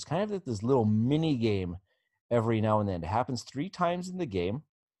is that there's kind of this little mini game every now and then. It happens 3 times in the game.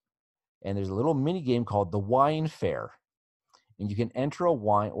 And there's a little mini game called the Wine Fair. And you can enter a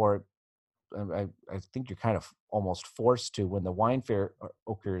wine, or I think you're kind of almost forced to, when the wine fair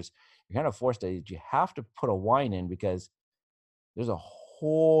occurs, you're kind of forced to, you have to put a wine in, because there's a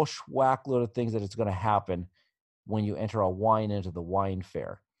whole schwack load of things that it's going to happen when you enter a wine into the wine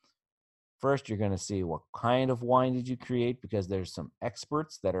fair. First, you're going to see what kind of wine did you create, because there's some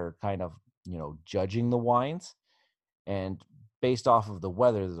experts that are kind of, judging the wines. And based off of the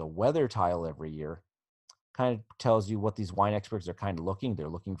weather, there's a weather tile every year, kind of tells you what these wine experts are kind of looking. They're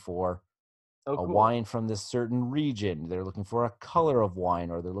looking for a wine from this certain region. They're looking for a color of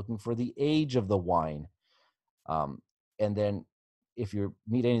wine, or they're looking for the age of the wine. And then if you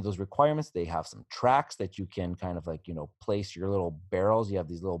meet any of those requirements, they have some tracks that you can kind of like, place your little barrels. You have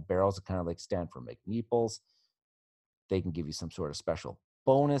these little barrels that kind of like stand for meeples. They can give you some sort of special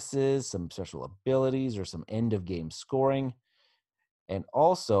bonuses, some special abilities, or some end of game scoring. And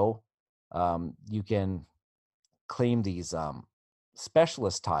also you can claim these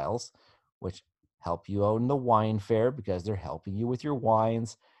specialist tiles, which help you out in the wine fair, because they're helping you with your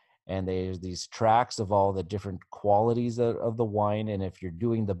wines. And there's these tracks of all the different qualities of the wine. And if you're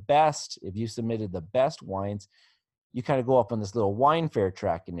doing the best, if you submitted the best wines, you kind of go up on this little wine fair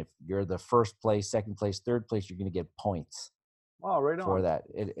track. And if you're the first place, second place, third place, you're going to get points. Wow, right on. For that.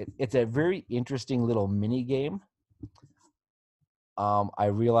 It's a very interesting little mini game. I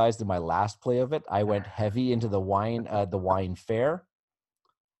realized in my last play of it, I went heavy into the wine fair.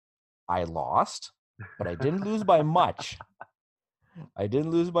 I lost, but I didn't lose by much. I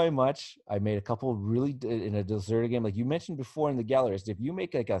made a couple really in a dessert game, like you mentioned before in the galleries. If you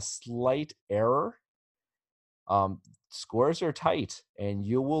make like a slight error, scores are tight, and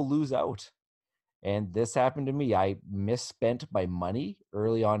you will lose out. And this happened to me. I misspent my money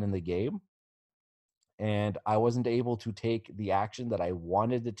early on in the game, and I wasn't able to take the action that I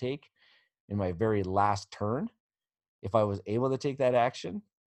wanted to take in my very last turn. If I was able to take that action,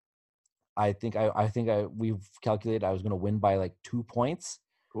 we've calculated I was going to win by like 2 points.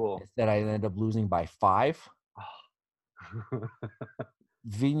 Cool. Instead, I ended up losing by 5.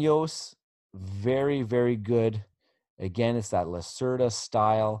 Vinhos, very, very good. Again, it's that Lacerda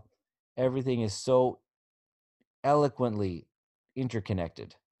style. Everything is so eloquently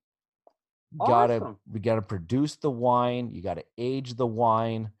interconnected. Awesome. We gotta produce the wine. You gotta age the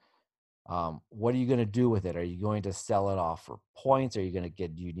wine. What are you gonna do with it? Are you going to sell it off for points? Do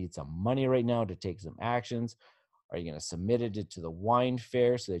you need some money right now to take some actions? Are you gonna submit it to the wine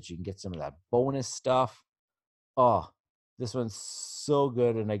fair so that you can get some of that bonus stuff? Oh, this one's so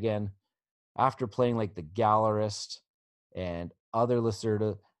good. And again, after playing like the Gallerist and other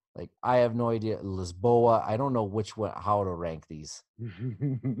Lacerda, like I have no idea. Lisboa, I don't know which one, how to rank these.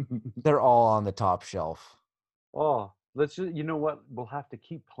 They're all on the top shelf. Oh, let's just, you know what? We'll have to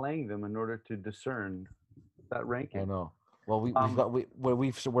keep playing them in order to discern that ranking. I know. Well,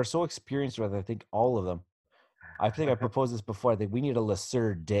 we're so experienced with, I think, all of them. I think I proposed this before. I think we need a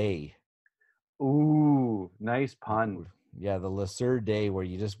Lacer day. Ooh, nice pun. Yeah, the Lacer day where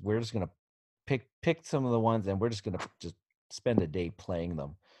we're just gonna pick some of the ones and we're just gonna just spend a day playing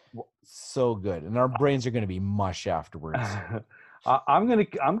them. So good, and our brains are gonna be mush afterwards. I'm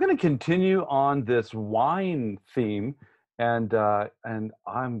gonna continue on this wine theme, and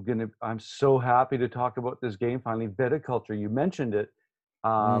I'm so happy to talk about this game finally. Viticulture, you mentioned it,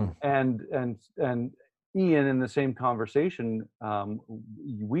 and Ian, in the same conversation,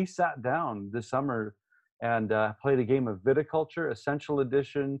 we sat down this summer and played a game of Viticulture Essential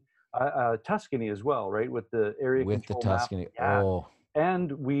Edition, Tuscany as well, right, with the area with control the Tuscany. map. Yeah. Oh,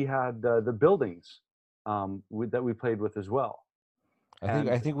 And we had the buildings that we played with as well.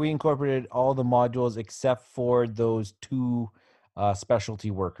 I think we incorporated all the modules except for those 2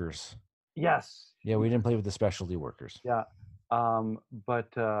 specialty workers. Yes. Yeah, we didn't play with the specialty workers. Yeah.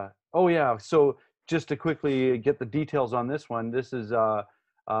 Oh yeah. So just to quickly get the details on this one, this is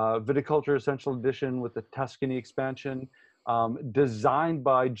Viticulture Essential Edition with the Tuscany expansion, designed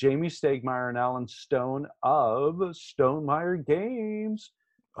by Jamie Stegmaier and Alan Stone of Stonemaier Games.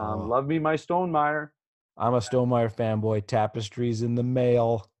 Love me my Stonemaier. I'm a Stonemaier fanboy. Tapestries in the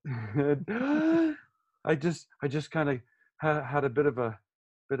mail. I just kind of had a bit of a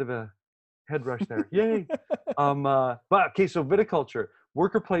head rush there. Yay! But okay, so Viticulture,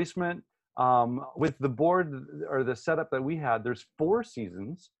 worker placement, with the board or the setup that we had. There's 4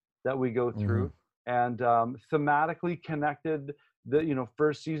 seasons that we go through, and thematically connected. The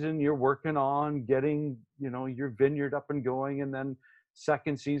first season you're working on getting your vineyard up and going, and then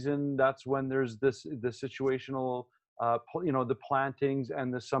second season, that's when there's the situational the plantings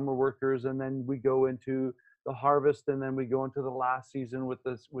and the summer workers, and then we go into the harvest, and then we go into the last season with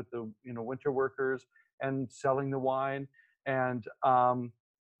the winter workers and selling the wine. And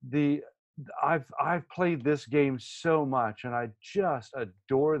I've played this game so much, and I just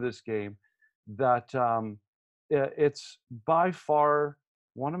adore this game, that it's by far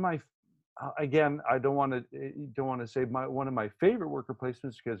one of my again, I don't want to say one of my favorite worker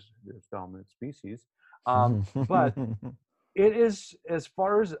placements because there's dominant species, but it is, as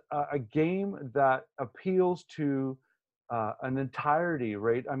far as a game that appeals to an entirety,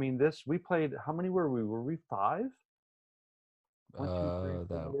 right? I mean, we played. How many were we? Were we 5? 1, 2,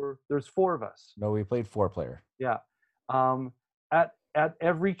 3, 4. There's 4 of us. No, we played 4-player. Yeah. At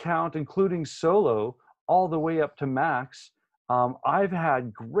every count, including solo, all the way up to max. I've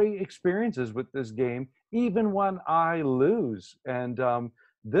had great experiences with this game, even when I lose. And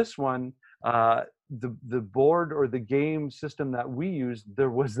this one, the board or the game system that we used, there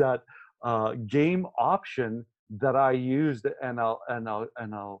was that game option that I used, and I'll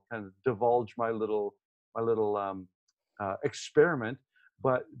kind of divulge my little experiment.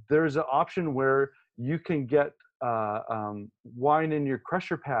 But there's an option where you can get wine in your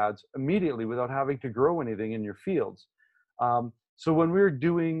crusher pads immediately without having to grow anything in your fields. So when we were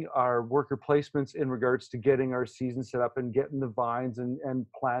doing our worker placements in regards to getting our season set up and getting the vines and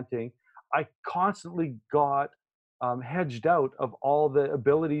planting, I constantly got hedged out of all the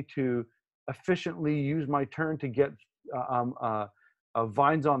ability to efficiently use my turn to get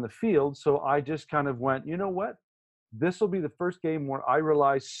vines on the field. So I just kind of went, you know what? This will be the first game where I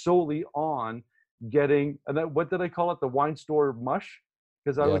rely solely on getting, and then what did I call it? The wine store mush?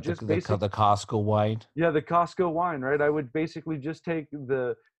 Because I Yeah, would just basically, the Costco wine. yeah, the Costco wine, right? I would basically just take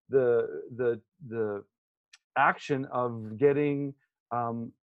the action of getting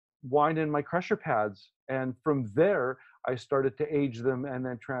um, wine in my crusher pads, and from there I started to age them and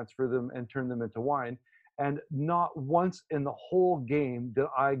then transfer them and turn them into wine. And not once in the whole game did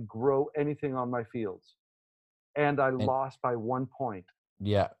I grow anything on my fields, and I And lost by 1 point.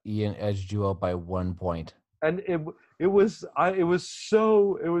 yeah, Ian edged you out by 1 point. And it was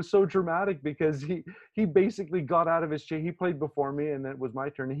so dramatic because he basically got out of his chair. He played before me, and then it was my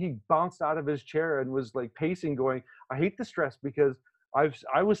turn. And he bounced out of his chair and was like pacing, going, "I hate the stress," because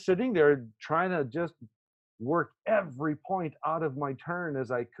I was sitting there trying to just work every point out of my turn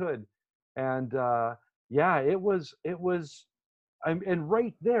as I could. And yeah, it was and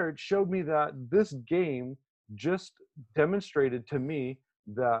right there it showed me that this game just demonstrated to me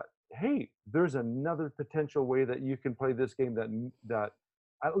that, hey, there's another potential way that you can play this game that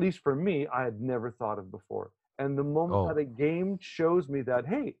at least for me I had never thought of before. And the moment that Oh, a game shows me that,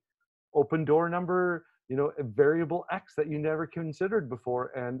 hey, open door number, a variable X that you never considered before,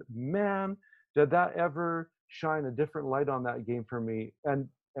 and man, did that ever shine a different light on that game for me. And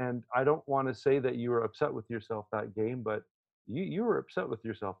I don't want to say that you were upset with yourself that game, but you were upset with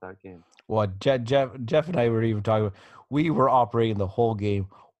yourself that game. well, Jeff and I were even talking about, we were operating the whole game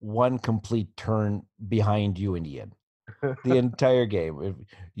one complete turn behind you and Ian. The entire game. If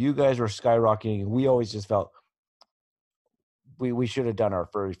you guys were skyrocketing, we always just felt we should have done our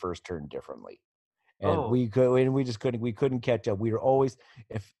very first turn differently. And Oh, we just couldn't catch up. We were always,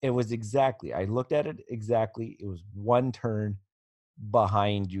 if it was exactly, I looked at it exactly, it was one turn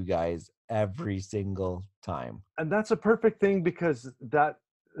behind you guys every single time. and that's a perfect thing because that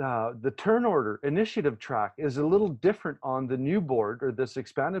the turn order initiative track is a little different on the new board or this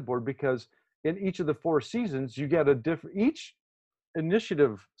expanded board, because in each of the 4 seasons you get a different, each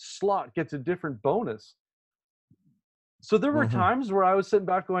initiative slot gets a different bonus. So there were Hmm. times where I was sitting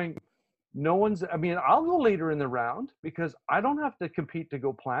back going, no one's, I mean, I'll go later in the round because I don't have to compete to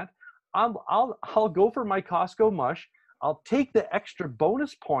go plant. I'll go for my Costco mush. I'll take the extra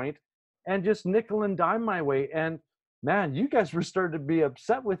bonus point and just nickel and dime my way. And man, you guys were starting to be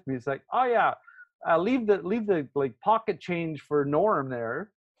upset with me. It's like, oh yeah, leave the like pocket change for Norm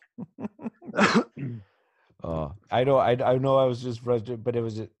there. I know I was just frustrated, but it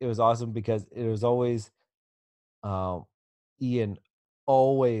was awesome because it was always um Ian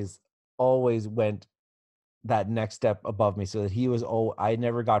always always went that next step above me, so that he was, oh, I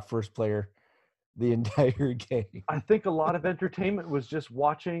never got first player the entire game. I think a lot of entertainment was just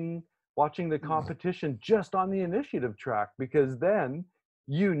watching the competition just on the initiative track, because then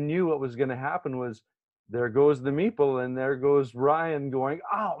you knew what was going to happen was, there goes the meeple and there goes Ryan going,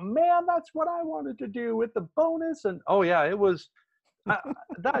 oh man, that's what I wanted to do with the bonus. And oh yeah, it was I,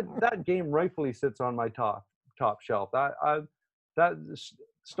 that game rightfully sits on my top shelf. That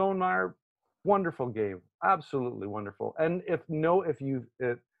Stonemaier, wonderful game, absolutely wonderful. And if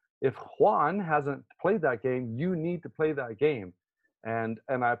Juan hasn't played that game, you need to play that game. And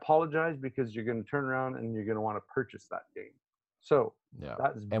I apologize because you're going to turn around and you're going to want to purchase that game. So Yeah.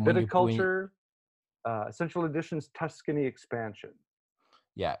 that's And when you Viticulture Essential Editions Tuscany expansion.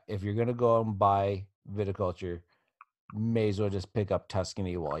 yeah, if you're gonna go out and buy viticulture, may as well just pick up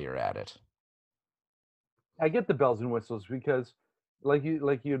Tuscany while you're at it. I get the bells and whistles because, like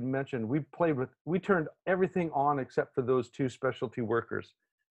you had mentioned, we turned everything on except for those two specialty workers,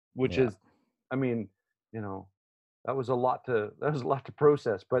 which Yeah, is, I mean, you know, that was a lot to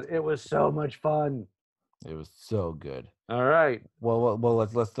process, but it was so much fun. it was so good. All right. Well,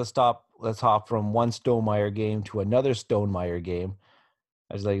 let's hop from one Stonemaier game to another Stonemaier game.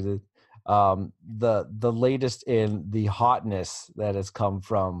 I was like the latest in the hotness that has come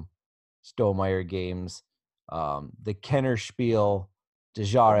from Stonemaier games, the Kennerspiel Oh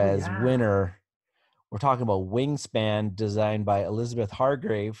Desjarez yeah. winner. We're talking about Wingspan, designed by Elizabeth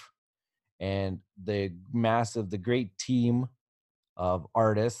Hargrave, and the great team of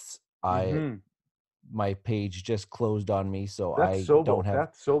artists. Mm-hmm. My page just closed on me, so Beth I don't Sobel. have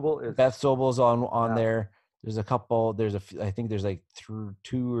Beth Sobel is, Beth Sobel's on yeah. there. There's a couple. I think there's like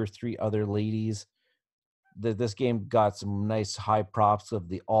two or three other ladies. This game got some nice high props of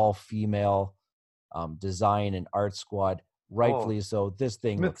the all female design and art squad. Oh, Rightfully so. This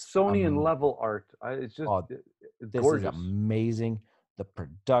thing looks Smithsonian level art. oh, It's this is gorgeous. amazing. The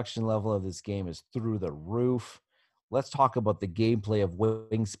production level of this game is through the roof. Let's talk about the gameplay of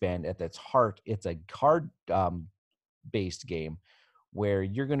Wingspan. At its heart, it's a card based game where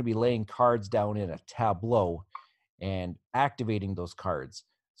you're going to be laying cards down in a tableau and activating those cards.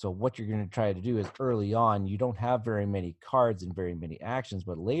 So what you're going to try to do is early on, you don't have very many cards and very many actions,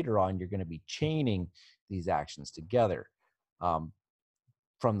 but later on, you're going to be chaining these actions together.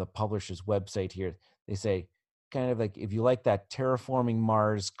 From the publisher's website here, they say, kind of like if you like that terraforming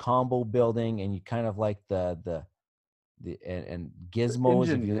Mars combo building, and you kind of like the gizmos,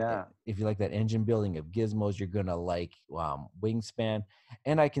 engine, if you like that engine building of gizmos, you're gonna like Wingspan.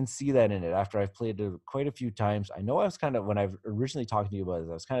 And I can see that in it after I've played it quite a few times. I know I was kind of, when I've originally talked to you about it,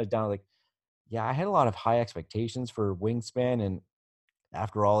 I was kind of down like, yeah, I had a lot of high expectations for Wingspan, and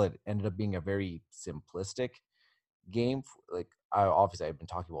after all, it ended up being a very simplistic game. Like I've been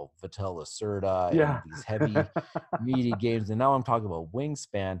talking about Vital Lacerda yeah. and these heavy meaty games, and now I'm talking about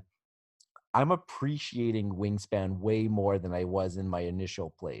Wingspan. I'm appreciating Wingspan way more than I was in my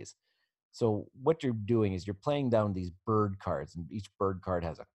initial plays. So what you're doing is you're playing down these bird cards, and each bird card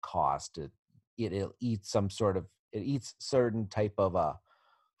has a cost. It'll eat it eats certain type of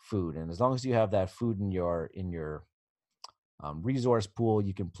food, and as long as you have that food in your resource pool,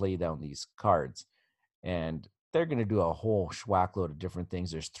 you can play down these cards, and they're going to do a whole schwackload of different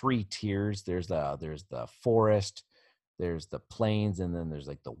things. There's 3 tiers. There's the forest, there's the plains, and then there's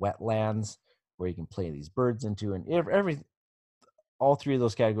like the wetlands where you can play these birds into. And all 3 of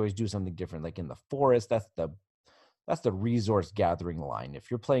those categories do something different. Like in the forest, that's the resource gathering line.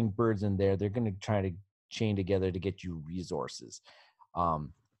 If you're playing birds in there, they're going to try to chain together to get you resources.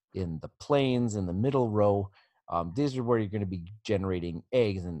 In the plains, in the middle row, these are where you're going to be generating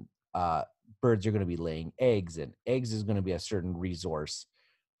eggs, and birds are going to be laying eggs, and eggs is going to be a certain resource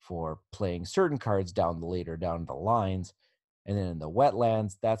for playing certain cards down the lines. And then in the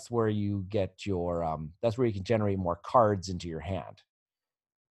wetlands, that's where you get your that's where you can generate more cards into your hand.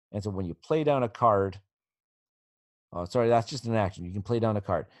 And so when you play down a card, that's just an action. You can play down a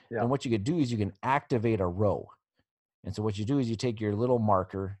card. Yeah. And what you could do is you can activate a row. And so what you do is you take your little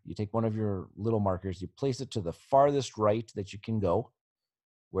marker, you take one of your little markers, you place it to the farthest right that you can go,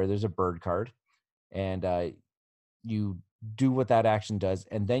 where there's a bird card, and you do what that action does,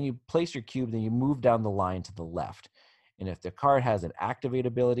 and then you place your cube, then you move down the line to the left. And if the card has an activate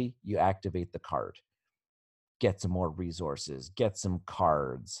ability, you activate the card. Get some more resources, get some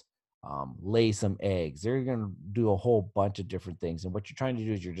cards, lay some eggs. They're going to do a whole bunch of different things. And what you're trying to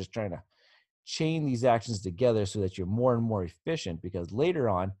do is you're just trying to chain these actions together so that you're more and more efficient, because later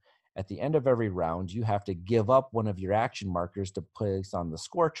on, at the end of every round, you have to give up one of your action markers to place on the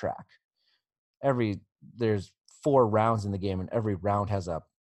score track. There's 4 rounds in the game, and every round has a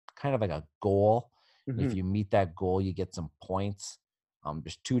kind of like a goal. Mm-hmm. If you meet that goal, you get some points.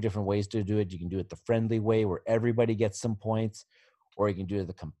 There's 2 different ways to do it. You can do it the friendly way, where everybody gets some points, or you can do it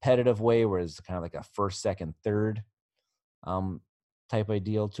the competitive way, where it's kind of like a first, second, third type of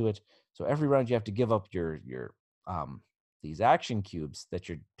deal to it. So every round you have to give up your these action cubes that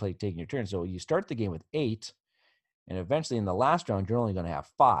you're taking your turn. So you start the game with 8, and eventually in the last round you're only going to have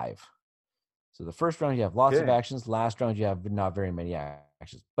 5. So the first round you have lots of actions. Last round you have not very many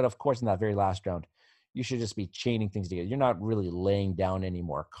actions. But of course, in that very last round, you should just be chaining things together. You're not really laying down any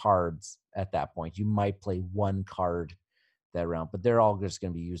more cards at that point. You might play 1 card that round, but they're all just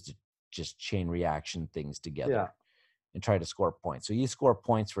going to be used to just chain reaction things together and try to score points. So you score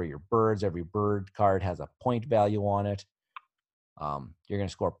points for your birds. Every bird card has a point value on it. You're going to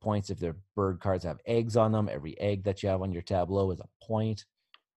score points if the bird cards have eggs on them. Every egg that you have on your tableau is a point.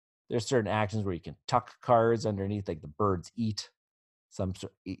 There's certain actions where you can tuck cards underneath, like the birds eat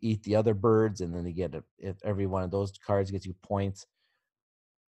the other birds, and then they get every one of those cards gets you points.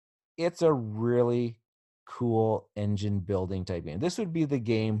 It's a really cool engine building type game. This would be the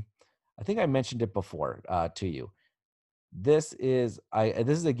game. I think I mentioned it before to you. This is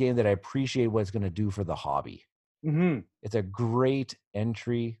a game that I appreciate what it's going to do for the hobby. Mm-hmm. It's a great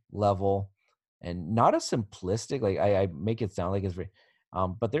entry level, and not a simplistic, like I make it sound like it's very,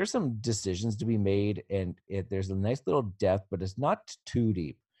 but there's some decisions to be made, and there's a nice little depth, but it's not too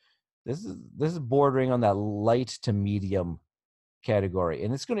deep. This is bordering on that light to medium category,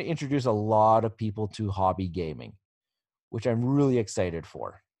 and it's going to introduce a lot of people to hobby gaming, which I'm really excited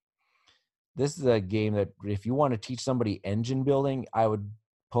for. This is a game that if you want to teach somebody engine building, I would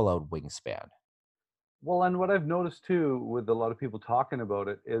pull out Wingspan. Well, and what I've noticed too with a lot of people talking about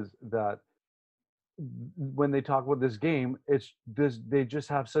it is that when they talk about this game, they just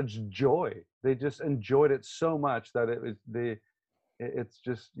have such joy. They just enjoyed it so much that it's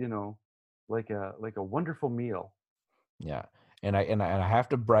just, like a wonderful meal. Yeah. And I have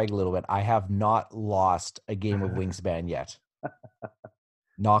to brag a little bit. I have not lost a game of Wingspan yet.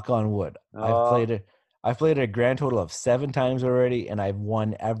 Knock on wood. I've played a grand total of 7 times already, and I've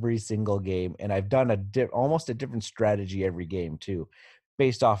won every single game. And I've done almost a different strategy every game too,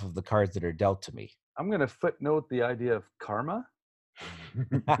 based off of the cards that are dealt to me. I'm going to footnote the idea of karma.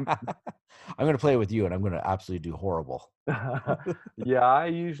 I'm going to play with you, and I'm going to absolutely do horrible. Yeah, I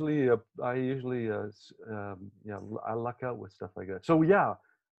usually I luck out with stuff like that. So yeah,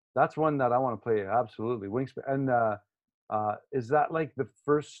 that's one that I want to play. Absolutely, Wingspan. And is that like the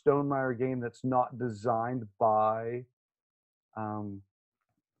first Stonemaier game that's not designed by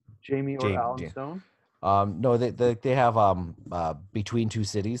Jamie or Alan Stone? No, they have Between Two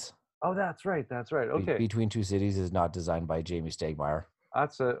Cities. Oh, that's right. That's right. Okay. Between Two Cities is not designed by Jamie Stegmaier.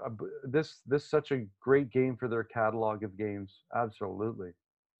 That's this such a great game for their catalog of games. Absolutely.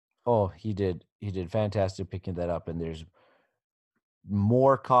 Oh, he did fantastic picking that up. And there's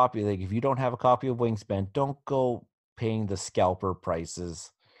more copy. Like if you don't have a copy of Wingspan, don't go paying the scalper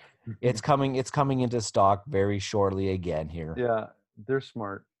prices. It's coming into stock very shortly again here. Yeah, they're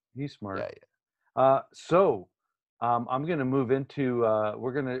smart. He's smart. Yeah. So I'm going to move into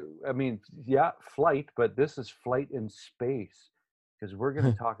flight, but this is Flight in Space, because we're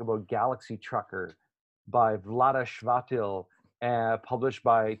going to talk about Galaxy Trucker by Vlaada Chvátil, published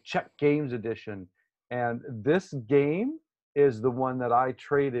by Czech Games Edition. And this game is the one that I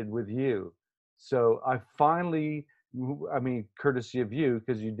traded with you. So I finally, courtesy of you,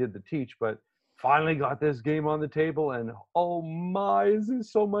 because you did the teach, but finally got this game on the table, and oh my, is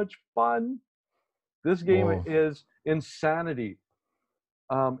this so much fun. This game is insanity.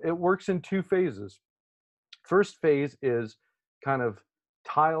 It works in 2 phases. First phase is kind of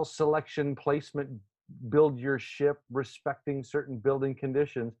tile selection, placement, build your ship, respecting certain building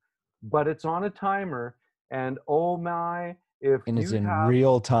conditions, but it's on a timer, and oh my, it's in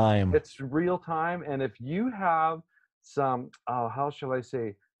real time. It's real time, and if you have some, how shall I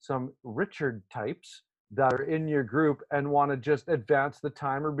say, some Richard types that are in your group and want to just advance the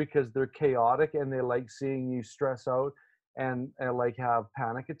timer because they're chaotic and they like seeing you stress out and like have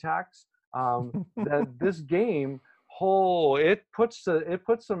panic attacks, that this game, it puts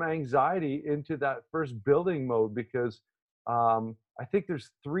some anxiety into that first building mode, because I think there's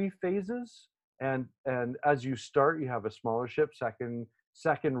 3 phases, and as you start, you have a smaller ship.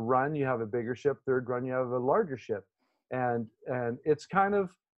 Second run, you have a bigger ship. Third run, you have a larger ship, and it's kind of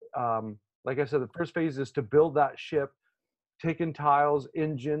like I said, the first phase is to build that ship, taking tiles,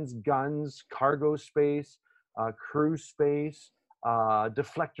 engines, guns, cargo space, crew space,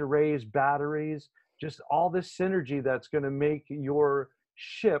 deflect arrays, batteries, just all this synergy that's going to make your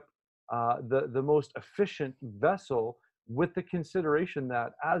ship the most efficient vessel, with the consideration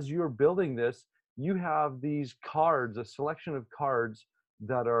that as you're building this, you have these cards, a selection of cards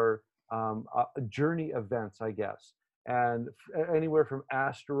that are journey events, I guess. And anywhere from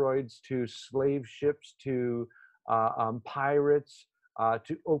asteroids to slave ships to pirates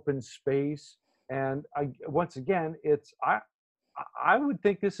to open space. And once again, I would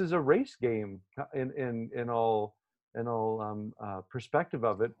think this is a race game in all perspective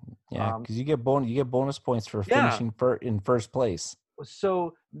of it. Yeah, because you get bonus points for finishing in first place.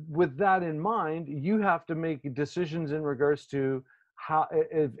 So with that in mind, you have to make decisions in regards to how,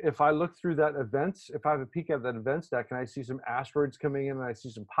 if I look through that events, if I have a peek at that events deck and I see some asteroids coming in and I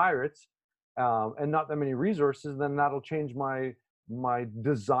see some pirates and not that many resources, then that'll change my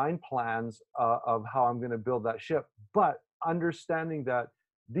design plans of how I'm going to build that ship. But understanding that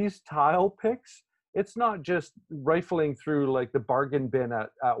these tile picks, it's not just rifling through like the bargain bin at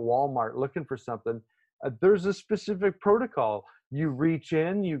Walmart looking for something. There's a specific protocol. You reach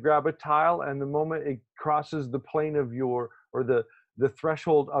in, you grab a tile, and the moment it crosses the plane of the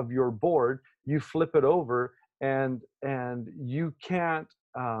threshold of your board, you flip it over, and you can't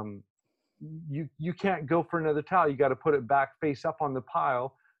you can't go for another tile. You got to put it back face up on the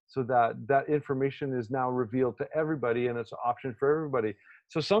pile, so that information is now revealed to everybody, and it's an option for everybody.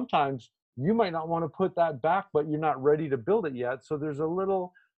 So sometimes you might not want to put that back, but you're not ready to build it yet. So there's a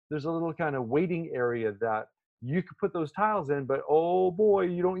little kind of waiting area that you could put those tiles in, but oh boy,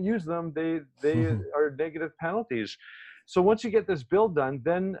 you don't use them, they are negative penalties. So once you get this build done,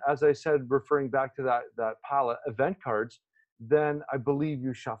 then, as I said, referring back to that pile of event cards, then I believe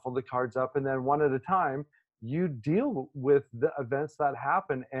you shuffle the cards up, and then one at a time, you deal with the events that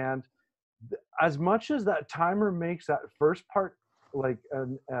happen. And as much as that timer makes that first part like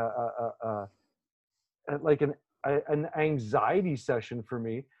an anxiety session for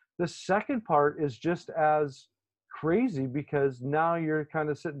me, the second part is just as crazy, because now you're kind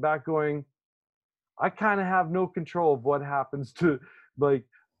of sitting back going, I kind of have no control of what happens to, like,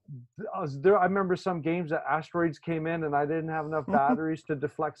 I remember some games that asteroids came in and I didn't have enough batteries to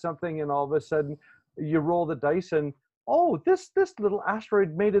deflect something, and all of a sudden you roll the dice and, oh, this little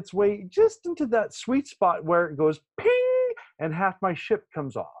asteroid made its way just into that sweet spot where it goes ping, and half my ship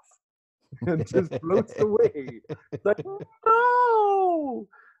comes off and just floats away. It's like, no.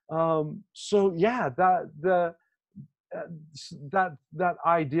 So yeah, that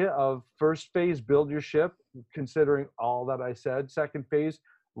idea of first phase, build your ship, considering all that I said. Second phase,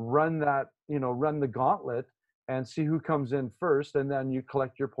 run the gauntlet and see who comes in first, and then you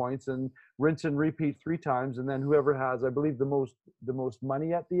collect your points and rinse and repeat 3 times, and then whoever has, I believe, the most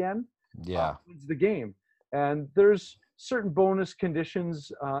money at the end, wins the game. And there's certain bonus conditions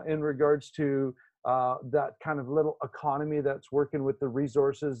in regards to that kind of little economy that's working with the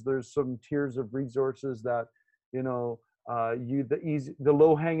resources. There's some tiers of resources that, the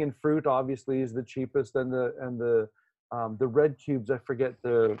low hanging fruit obviously is the cheapest, and the red cubes, I forget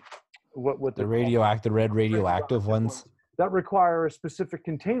what the red radioactive ones that require a specific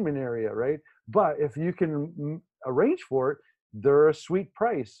containment area, right? But if you can arrange for it, they're a sweet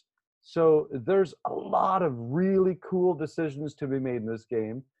price. So there's a lot of really cool decisions to be made in this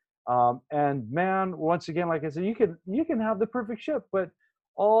game. And man, once again, like I said, you can have the perfect ship, but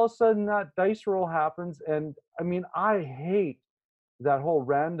all of a sudden that dice roll happens. And I mean, I hate that whole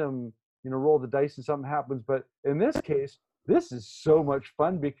random, roll the dice and something happens. But in this case, this is so much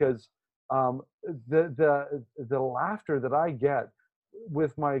fun because the laughter that I get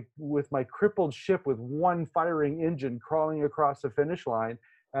with my crippled ship with one firing engine crawling across the finish line,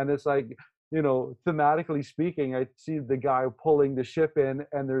 and it's like, thematically speaking, I see the guy pulling the ship in,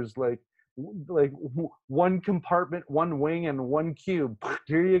 and there's like one compartment, one wing, and one cube.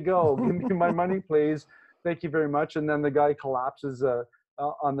 Here you go. Give me my money, please. Thank you very much. And then the guy collapses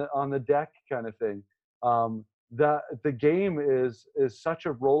on the deck, kind of thing. The game is such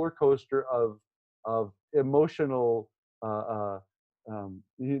a roller coaster of emotional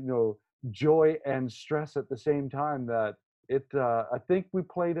joy and stress at the same time, that I think we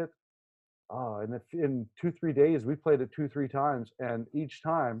played it in 2-3 days. We played it 2-3 times, and each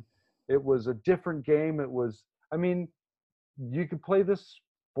time it was a different game. You could play this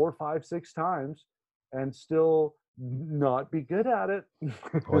 4, 5, 6 times and still not be good at it.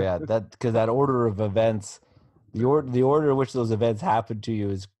 Oh yeah, because that order of events, the order in which those events happen to you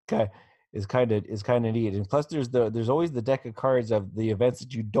is kind of neat. And plus, there's always the deck of cards of the events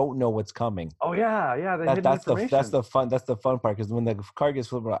that you don't know what's coming. Oh yeah. That's the fun part, because when the card gets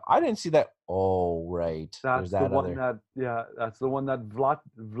flipped, I didn't see that. Oh right, that's the one that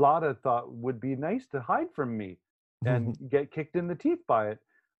Vlada thought would be nice to hide from me and get kicked in the teeth by it.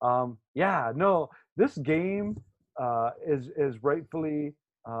 This game is rightfully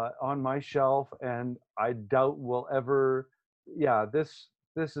on my shelf, and I doubt we'll ever. Yeah, this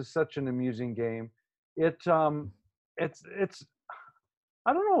is such an amusing game. It's I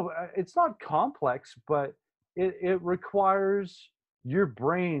don't know, it's not complex, but it requires your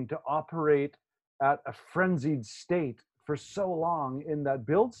brain to operate at a frenzied state for so long in that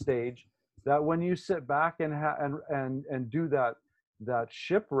build stage, that when you sit back and do that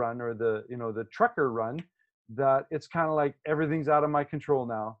ship run, or the trucker run, that it's kind of like, everything's out of my control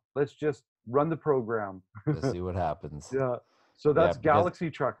now. Let's just run the program. Let's see what happens. Yeah. So that's Galaxy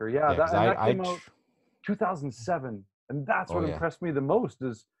Trucker. Yeah, that came out 2007, and that's what impressed me the most.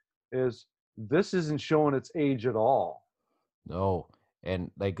 Is this isn't showing its age at all? No, and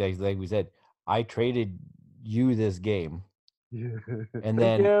like we said, I traded you this game, and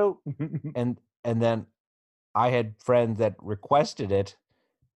then and then I had friends that requested it,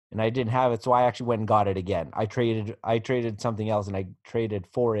 and I didn't have it, so I actually went and got it again. I traded something else, and I traded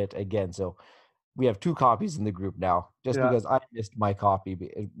for it again. So we have 2 copies in the group now, because I missed my copy.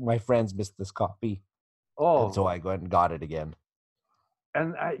 My friends missed this copy. Oh, and so I went and got it again.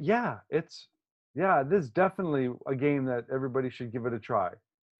 And this is definitely a game that everybody should give it a try.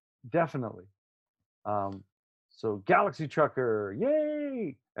 Definitely. So Galaxy Trucker,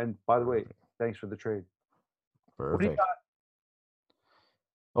 yay! And by the way, thanks for the trade. Perfect. What do you got?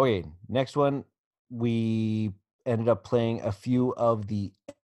 Okay, next one, we ended up playing a few of the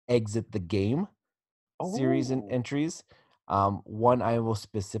Exit the Game series and entries. One I will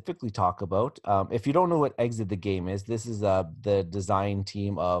specifically talk about. If you don't know what Exit the Game is, this is the design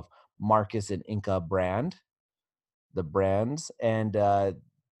team of Marcus and Inca the brands, and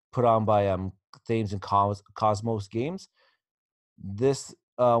put on by Thames and Cosmos Games. This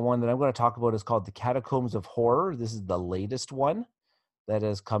one that I'm going to talk about is called The Catacombs of Horror. This is the latest one that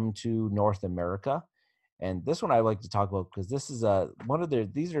has come to North America. And this one I like to talk about because this is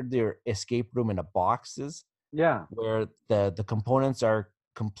these are their escape room in a boxes. Yeah. Where the components are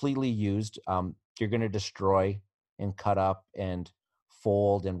completely used. You're going to destroy and cut up and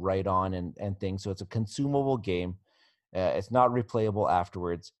fold and write on and things. So it's a consumable game. It's not replayable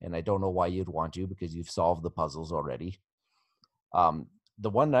afterwards, and I don't know why you'd want to, because you've solved the puzzles already. The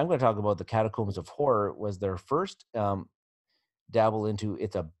one that I'm going to talk about, the Catacombs of Horror, was their first dabble into.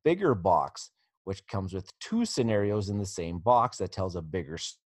 It's a bigger box, which comes with 2 scenarios in the same box that tells a bigger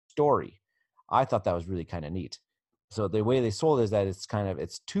story. I thought that was really kind of neat. So the way they sold it is that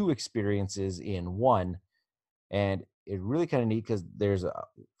it's 2 experiences in one, and it really kind of neat because there's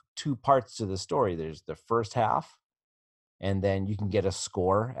 2 parts to the story. There's the first half, and then you can get a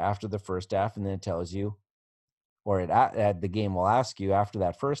score after the first half, and then it tells you, or the game will ask you after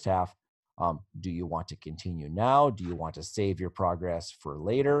that first half, do you want to continue now? Do you want to save your progress for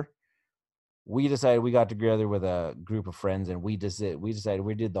later? We decided, we got together with a group of friends, and we decided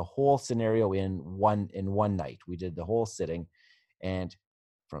we did the whole scenario in one night. We did the whole sitting, and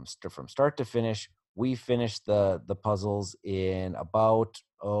from start to finish, we finished the puzzles in about,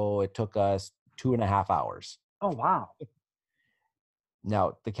 it took us 2.5 hours. Oh, wow.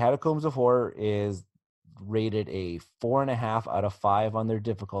 Now, the Catacombs of Horror is rated a 4.5 out of 5 on their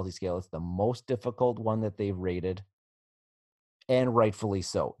difficulty scale. It's the most difficult one that they've rated, and rightfully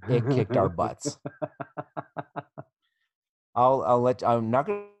so. It kicked our butts. I'm not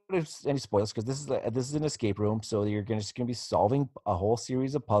going to any spoilers, because this is an escape room, so you're just going to be solving a whole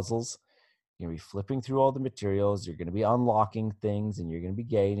series of puzzles. You're going to be flipping through all the materials. You're going to be unlocking things, and you're going to be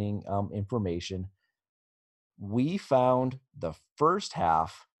gaining information. We found the first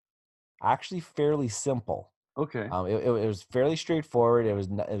half actually fairly simple. Okay. It was fairly straightforward. It was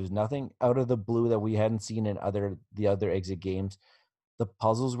nothing out of the blue that we hadn't seen in the other exit games. The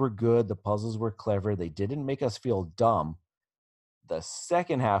puzzles were good. The puzzles were clever. They didn't make us feel dumb. The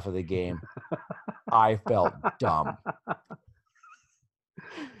second half of the game, I felt dumb.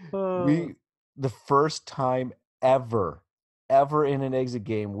 The first time ever in an exit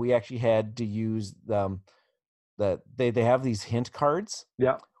game, we actually had to use they have these hint cards.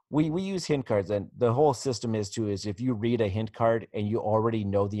 Yeah. We use hint cards, and the whole system is if you read a hint card and you already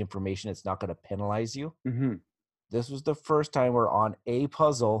know the information, it's not going to penalize you. Mm-hmm. This was the first time we're on a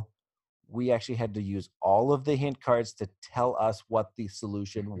puzzle. We actually had to use all of the hint cards to tell us what the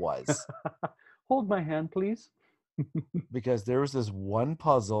solution was. Hold my hand, please. Because there was this one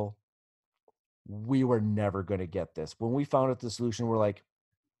puzzle, we were never going to get this. When we found out the solution, we're like,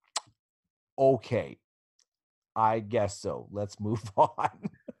 okay, I guess so. Let's move on.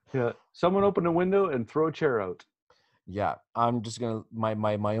 Yeah. Someone open a window and throw a chair out. Yeah. I'm just going to,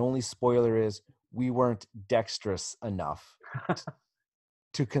 my only spoiler is we weren't dexterous enough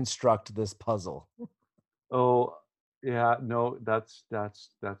to construct this puzzle. Oh, yeah. No, that's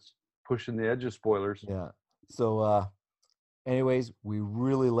pushing the edge of spoilers. Yeah. So, anyways, we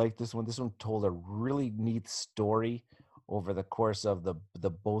really liked this one. This one told a really neat story over the course of the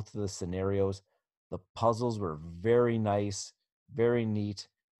both of the scenarios. The puzzles were very nice, very neat,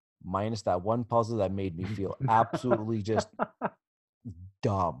 minus that one puzzle that made me feel absolutely just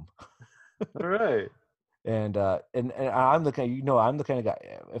dumb. All right. And I'm the kind, I'm the kind of guy,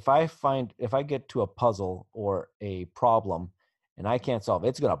 if I get to a puzzle or a problem and I can't solve it,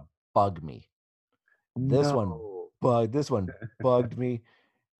 it's gonna bug me. This one bugged me,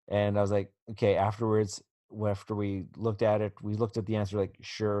 and I was like, okay. Afterwards, after we looked at it, we looked at the answer, like,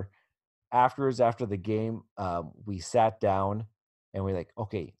 sure. Afterwards, after the game, we sat down and we're like,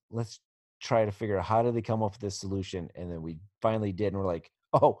 okay, let's try to figure out how did they come up with this solution. And then we finally did, and we're like,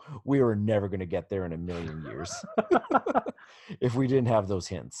 oh, we were never going to get there in a million years if we didn't have those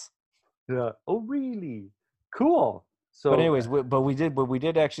hints. Yeah. Oh, really? Cool. So, but anyways, we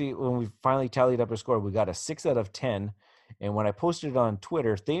did actually, when we finally tallied up our score, we got a 6 out of 10. And when I posted it on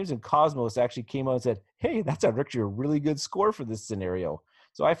Twitter, Thames and Cosmos actually came out and said, hey, that's actually a really good score for this scenario.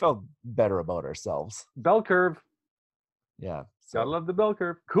 So I felt better about ourselves. Bell curve. Yeah. So. Gotta love the bell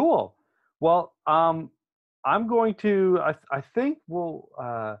curve. Cool. Well, I'm going to, I think we'll,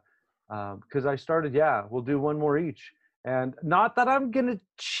 because I started, we'll do one more each. And not that I'm going to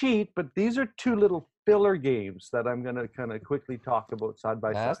cheat, but these are 2 little filler games that I'm going to kind of quickly talk about side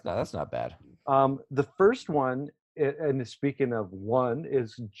by side. That's not bad. The first one, and speaking of one,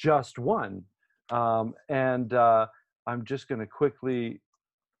 is Just One. And I'm just going to quickly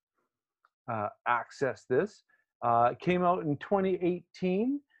access this. It came out in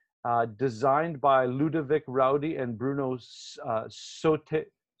 2018, designed by Ludovic Rowdy and Bruno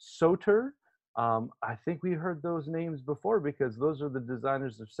Soter. I think we heard those names before because those are the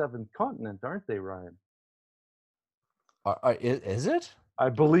designers of Seventh Continent, aren't they, Ryan? Is it? I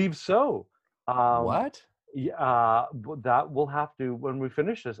believe so. What? Yeah, that we'll have to, when we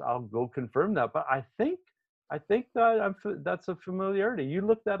finish this, I'll go confirm that. But I think I think that's a familiarity. You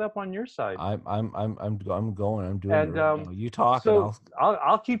look that up on your side. I'm going. I'm doing it And right now. You talk and so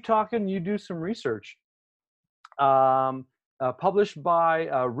I'll keep talking. You do some research. Published by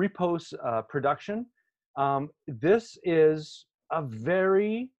Repost Production. This is a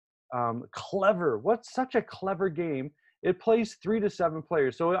very clever. What's such a clever game? It plays 3 to 7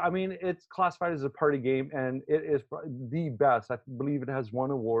 players. So I mean, it's classified as a party game, and it is the best. I believe it has won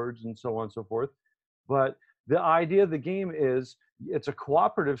awards and so on and so forth. But the idea of the game is it's a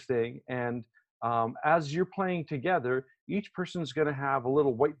cooperative thing, and as you're playing together, each person's going to have a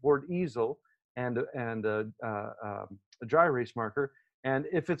little whiteboard easel and a dry erase marker. And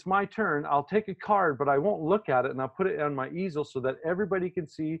if it's my turn, I'll take a card, but I won't look at it, and I'll put it on my easel so that everybody can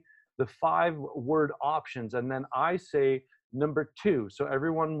see the 5-word options. And then I say number 2. So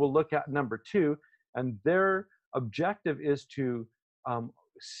everyone will look at number 2, and their objective is to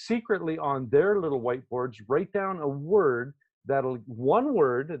secretly on their little whiteboards write down one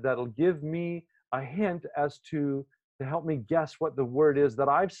word that'll give me a hint as to help me guess what the word is that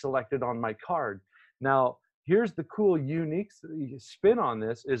I've selected on my card. Now, here's the cool, unique spin on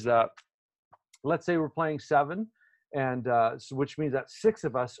this is that, let's say we're playing 7, and which means that 6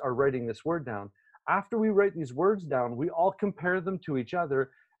 of us are writing this word down. After we write these words down, we all compare them to each other,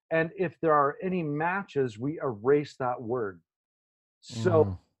 and if there are any matches, we erase that word.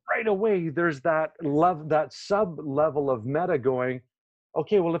 So right away, there's that sub level of meta going,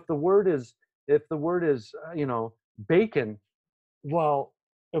 okay, well, if the word is bacon, well,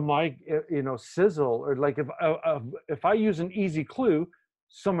 am I sizzle, or like if I use an easy clue,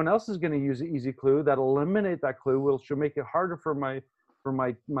 someone else is going to use an easy clue that'll eliminate that clue, which will make it harder for my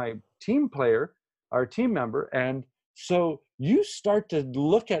team player or team member. And so you start to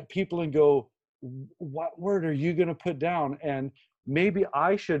look at people and go, what word are you going to put down? And maybe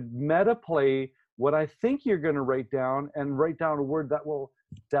I should meta play what I think you're going to write down, and write down a word that will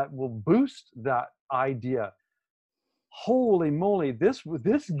boost that idea. Holy moly, this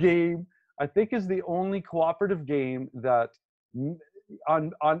game, I think, is the only cooperative game that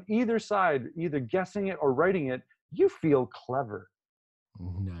on either side, either guessing it or writing it, you feel clever.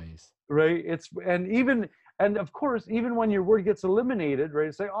 Nice. Right? And of course, even when your word gets eliminated, right?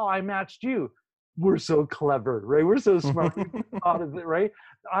 It's like, oh, I matched you. We're so clever, right? We're so smart. We thought of it, right?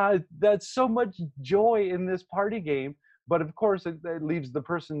 That's so much joy in this party game. But of course, it leaves the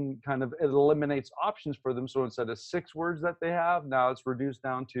person it eliminates options for them. So instead of 6 words that they have, now it's reduced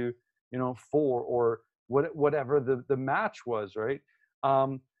down to, 4 or whatever the match was, right?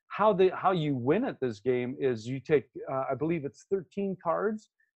 How you win at this game is you take, I believe it's 13 cards,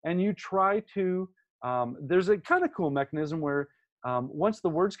 and you try to, there's a kind of cool mechanism where once the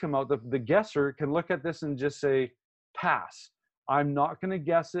words come out, the guesser can look at this and just say, pass. I'm not going to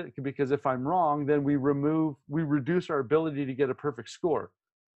guess it, because if I'm wrong, then we reduce our ability to get a perfect score.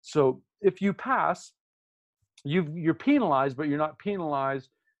 So if you pass, you're penalized, but you're not penalized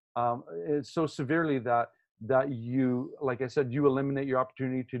so severely that you, like I said, you eliminate your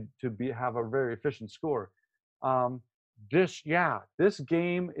opportunity to have a very efficient score. This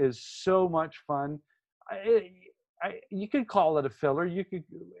game is so much fun. You could call it a filler.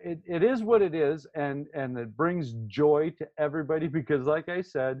 It is what it is, and it brings joy to everybody, because, like I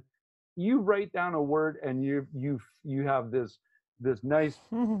said, you write down a word and you have this nice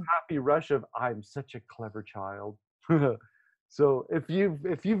happy rush of, I'm such a clever child. So if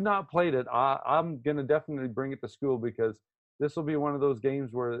you've not played it, I'm gonna definitely bring it to school, because this will be one of those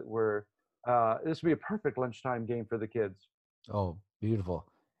games where this will be a perfect lunchtime game for the kids. Oh, beautiful.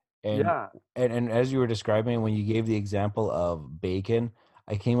 And, Yeah. and as you were describing, when you gave the example of bacon,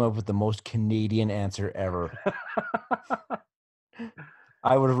 I came up with the most Canadian answer ever.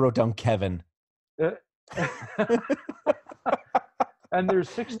 I would have wrote down Kevin. And there's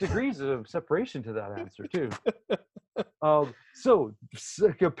 6 degrees of separation to that answer too. So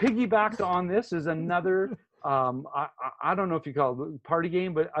piggybacked on this is another, I don't know if you call it a party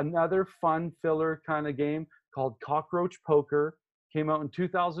game, but another fun filler kind of game called Cockroach Poker. Came out in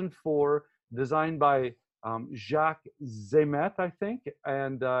 2004, designed by Jacques Zemet, I think,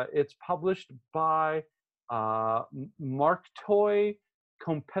 and it's published by Marktoy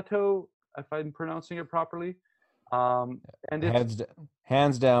Competto, if I'm pronouncing it properly. And it's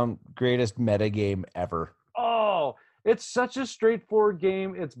hands down greatest meta game ever. Oh, it's such a straightforward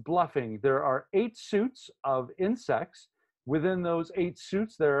game. It's bluffing. There are 8 suits of insects. Within those 8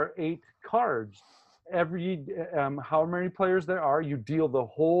 suits, there are 8 cards. Every how many players there are, you deal the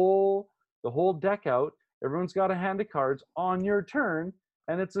whole deck out. Everyone's got a hand of cards on your turn,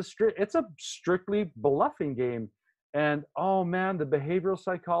 and it's a strictly bluffing game. And oh man, the behavioral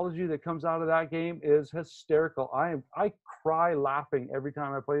psychology that comes out of that game is hysterical. I cry laughing every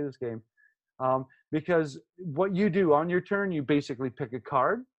time I play this game, because what you do on your turn, you basically pick a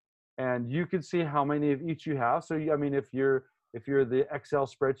card, and you can see how many of each you have. So I mean, if you're the Excel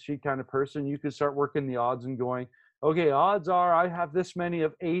spreadsheet kind of person, you can start working the odds and going, okay, odds are I have this many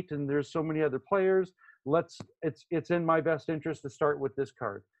of 8, and there's so many other players. It's in my best interest to start with this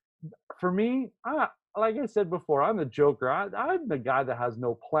card. For me, like I said before, I'm the joker. I'm the guy that has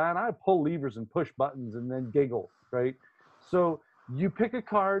no plan. I pull levers and push buttons and then giggle, right? So you pick a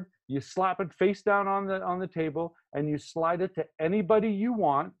card, you slap it face down on the table, and you slide it to anybody you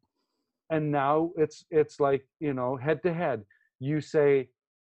want. And now it's like, head to head. You say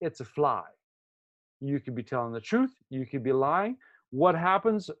it's a fly. You could be telling the truth. You could be lying. What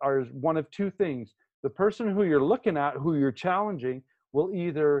happens are one of two things. The person who you're looking at, who you're challenging, will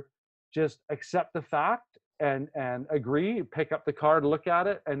either just accept the fact and agree, pick up the card, look at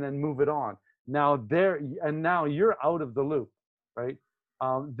it, and then move it on. Now you're out of the loop, right?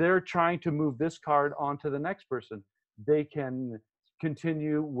 They're trying to move this card onto the next person. They can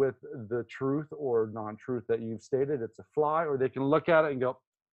continue with the truth or non-truth that you've stated. It's a fly, or they can look at it and go,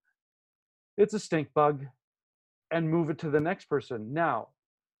 it's a stink bug, and move it to the next person. Now,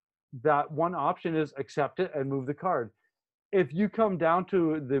 that one option is accept it and move the card. If you come down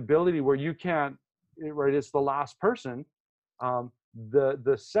to the ability where you can't, right, it's the last person,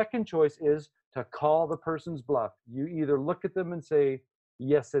 the second choice is to call the person's bluff. You either look at them and say,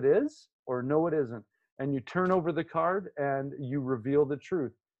 yes, it is, or no, it isn't. And you turn over the card and you reveal the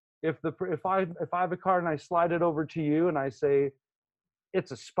truth. If I have a card and I slide it over to you and I say,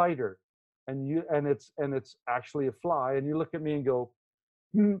 it's a spider, and it's actually a fly, and you look at me and go,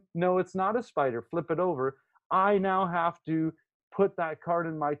 no, it's not a spider, flip it over, I now have to put that card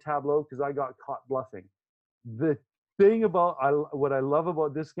in my tableau because I got caught bluffing. The thing about what I love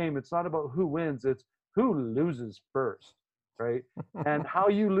about this game, it's not about who wins, it's who loses first, right? And how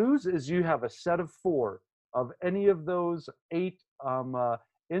you lose is you have a set of 4 of any of those 8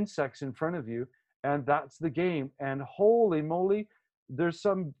 insects in front of you, and that's the game. And holy moly, there's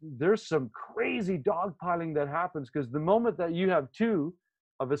some crazy dogpiling that happens, because the moment that you have 2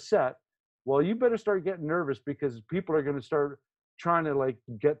 of a set, well, you better start getting nervous, because people are going to start trying to like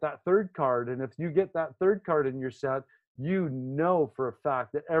get that 3rd card. And if you get that 3rd card in your set, you know for a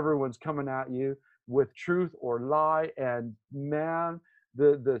fact that everyone's coming at you with truth or lie. And man,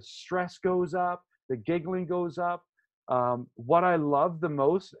 the stress goes up, the giggling goes up. What I love the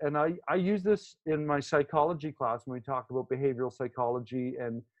most, and I use this in my psychology class when we talk about behavioral psychology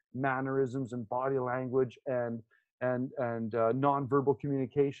and mannerisms and body language and nonverbal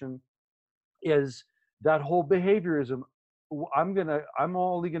communication, is that whole behaviorism. I'm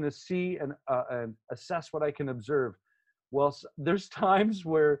only gonna see and assess what I can observe. Well, there's times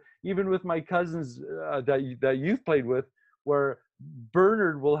where even with my cousins that you've played with, where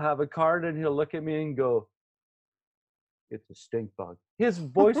Bernard will have a card and he'll look at me and go, it's a stink bug. His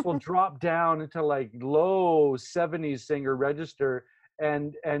voice will drop down into like low 70s singer register,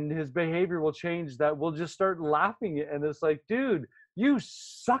 and his behavior will change, that we'll just start laughing. And it's like, dude, you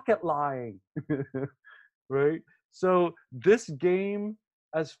suck at lying. Right? So this game,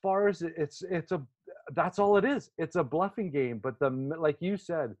 as far as that's all it is. It's a bluffing game. But like you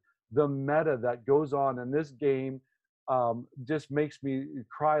said, the meta that goes on in this game just makes me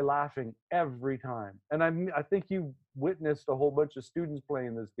cry laughing every time. And I think you witnessed a whole bunch of students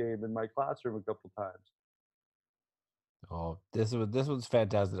playing this game in my classroom a couple times. Oh, this one's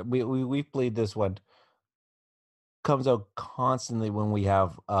fantastic. We played this one. Comes out constantly when we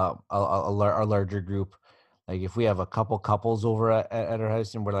have a larger group. Like if we have a couple couples over at our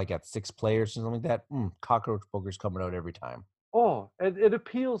house and we're like at 6 players or something like that, cockroach poker's coming out every time. Oh, it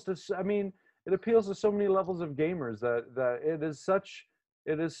appeals to. I mean, it appeals to so many levels of gamers that it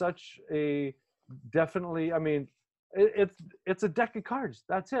is such a definitely. I mean, it's a deck of cards.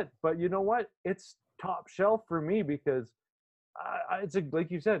 That's it. But you know what? It's top shelf for me because it's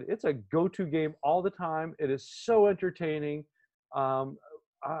like you said, it's a go-to game all the time. It is so entertaining. I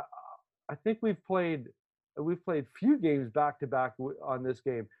think we've played few games back to back on this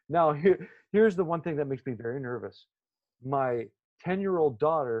game. Now here's the one thing that makes me very nervous. My 10-year-old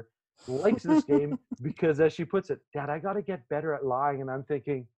daughter likes this game because, as she puts it, Dad, I got to get better at lying. And I'm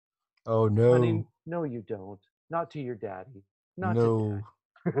thinking, oh no, honey, no, you don't. Not to your daddy. Not no.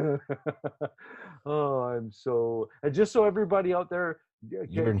 to dad. Oh, and just so everybody out there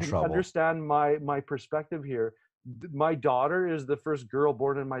You're in can trouble. understand my perspective here. My daughter is the first girl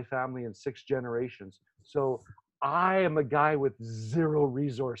born in my family in 6 generations. So I am a guy with 0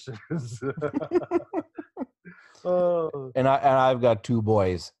 resources. Oh, And I've got 2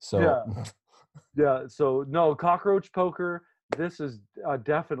 boys, so yeah. Yeah. So no, cockroach poker. This is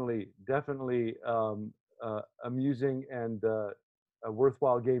definitely amusing and a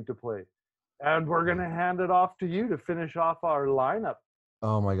worthwhile game to play. And we're gonna hand it off to you to finish off our lineup.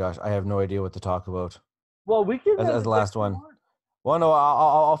 oh my gosh, I have no idea what to talk about Well, we can as the if last you one. want. Well, no,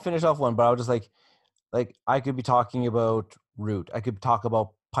 I'll finish off one, but I was just like I could be talking about Root. I could talk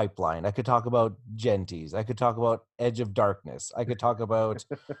about Pipeline. I could talk about Genties. I could talk about Edge of Darkness. I could talk about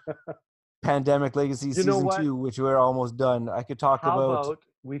Pandemic Legacy You know Season what? 2, which we're almost done. I could talk How about about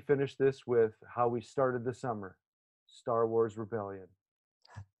we finish this with how we started the summer, Star Wars Rebellion.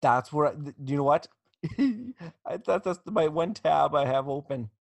 that's where you know what? That's my one tab I have open.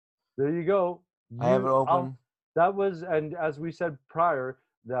 There you go. I have it I'll, open. that was, and as we said prior,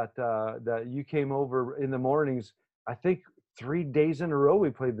 that you came over in the mornings. I think 3 days in a row we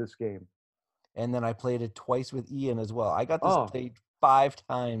played this game. And then I played it twice with Ian as well. I got this Oh, played 5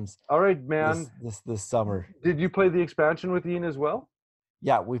 times all right, man. this summer. Did you play the expansion with Ian as well?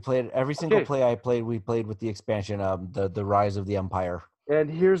 Yeah, we played every single Okay. play I played. We played with the expansion, the Rise of the Empire. And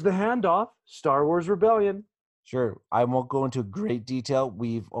here's the handoff: Star Wars Rebellion. Sure, I won't go into great detail.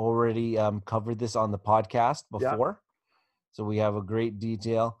 We've already covered this on the podcast Yeah. before, so we have a great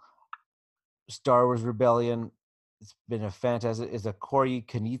detail. Star Wars Rebellion. It's been a fantastic. It's a Corey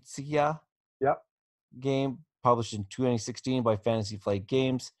Knizia Yep. game published in 2016 by Fantasy Flight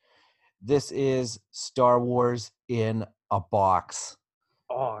Games. This is Star Wars in a box.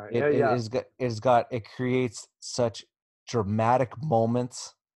 Oh, It, yeah, it yeah. is it creates such dramatic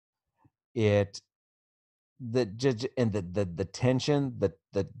moments. The tension,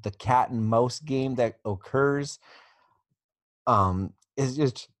 the cat and mouse game that occurs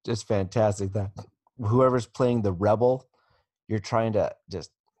is just fantastic. That whoever's playing the rebel, you're trying to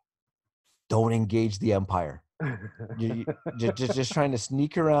just don't engage the Empire. You're just trying to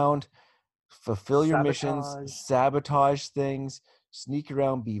sneak around, fulfill your missions, sabotage things, sneak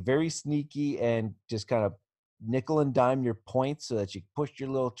around, be very sneaky, and just kind of nickel and dime your points so that you push your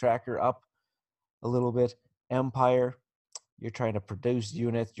little tracker up a little bit. Empire, you're trying to produce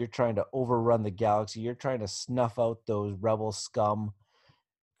units, you're trying to overrun the galaxy, you're trying to snuff out those rebel scum.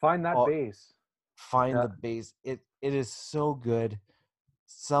 Find that base. Find the base. It is so good.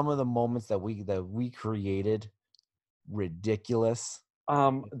 Some of the moments that we created, ridiculous.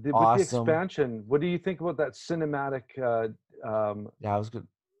 With the expansion, what do you think about that cinematic? Yeah, I was good.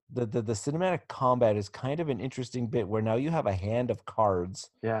 The cinematic combat is kind of an interesting bit where now you have a hand of cards.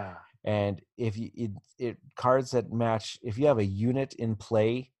 Yeah. And if you cards that match, if you have a unit in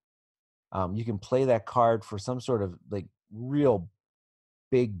play, you can play that card for some sort of like real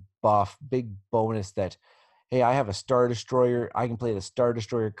big buff, big bonus that, hey, I have a Star Destroyer. I can play the Star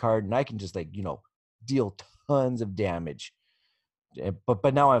Destroyer card and I can just deal tons of damage.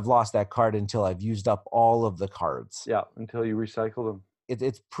 But now I've lost that card until I've used up all of the cards. Yeah, until you recycle them.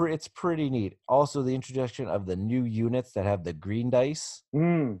 It's pretty neat. Also, the introduction of the new units that have the green dice.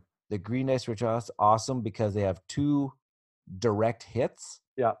 The green dice were just awesome because they have 2 direct hits.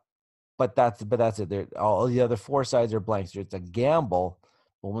 Yeah. But that's it. All the other 4 sides are blanks. So it's a gamble,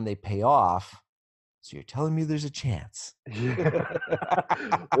 but when they pay off, so you're telling me there's a chance.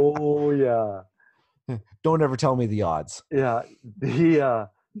 Oh yeah. Don't ever tell me the odds. Yeah,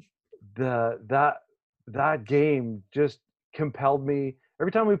 that game just compelled me.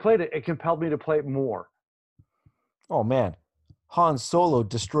 Every time we played it, it compelled me to play it more. Oh man, Han Solo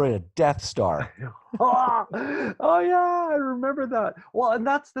destroyed a Death Star. Oh yeah, I remember that. Well, and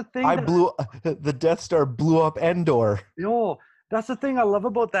that's the thing. The Death Star blew up Endor. That's the thing I love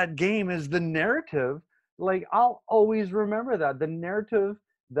about that game is the narrative. Like I'll always remember that the narrative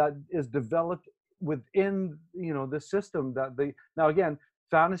that is developed within the system that they now again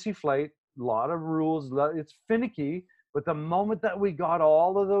Fantasy Flight, a lot of rules, it's finicky, but the moment that we got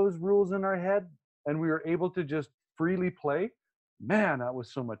all of those rules in our head and we were able to just freely play, man, that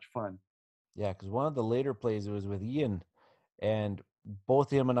was so much fun. Yeah, because one of the later plays was with Ian, and both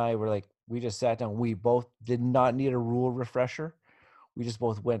him and I were like, we just sat down. We both did not need a rule refresher. We just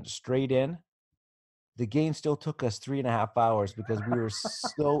both went straight in. The game still took us 3.5 hours because we were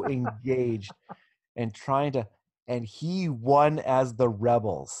so engaged and and he won as the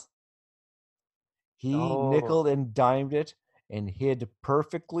rebels. He nickeled and dimed it and hid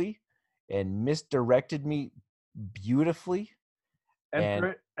perfectly and misdirected me beautifully. And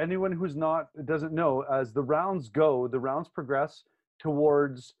for anyone who's doesn't know, as the rounds progress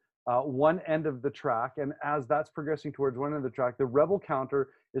towards one end of the track, and as that's progressing towards one end of the track, the rebel counter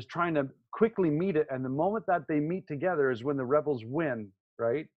is trying to quickly meet it, and the moment that they meet together is when the rebels win,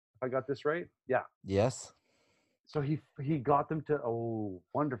 right? If I got this right? Yeah. Yes. So he got them to. Oh,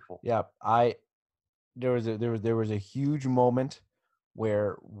 wonderful. Yeah, there was a huge moment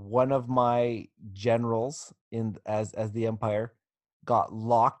where one of my generals as the Empire got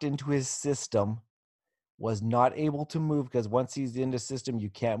locked into his system, was not able to move, because once he's in the system, you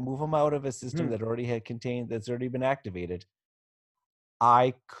can't move him out of a system that already that's already been activated.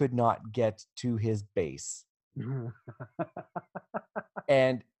 I could not get to his base.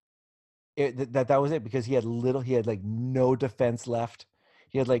 And that was it, because he had like no defense left.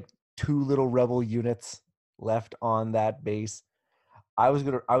 He had like 2 little rebel units left on that base. I was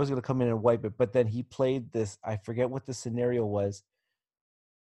gonna come in and wipe it, but then he played this. I forget what the scenario was,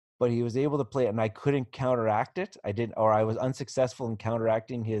 but he was able to play it, and I couldn't counteract it. I was unsuccessful in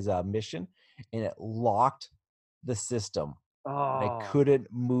counteracting his mission, and it locked the system. And I couldn't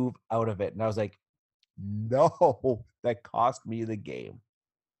move out of it, and I was like, "No, that cost me the game."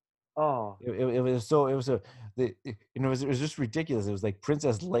 Oh, It was just ridiculous. It was like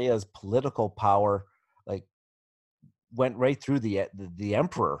Princess Leia's political power, like, went right through the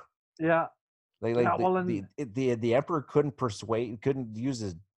Emperor. yeah. The Emperor couldn't use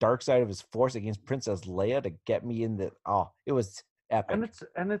his dark side of his force against Princess Leia to get me in the. Oh, it was epic.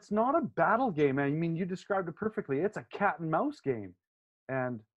 And it's not a battle game. I mean, you described it perfectly. It's a cat and mouse game,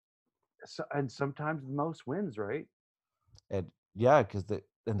 and sometimes the mouse wins, right? And yeah, because the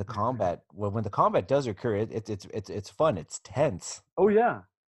combat, when the combat does occur, it's fun. It's tense. Oh yeah,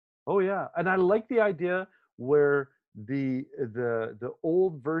 and I like the idea where the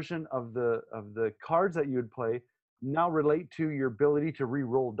old version of the cards that you would play now relate to your ability to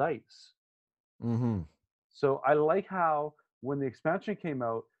re-roll dice. Mm-hmm. So I like how when the expansion came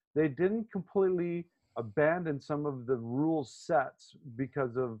out, they didn't completely abandon some of the rule sets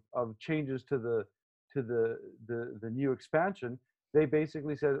because of changes to the new expansion. They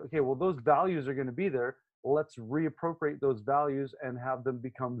basically said, okay, well, those values are going to be there. Let's reappropriate those values and have them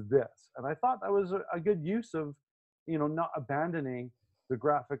become this. And I thought that was a good use of, not abandoning the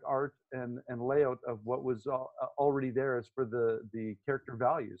graphic art and layout of what was already there as for the character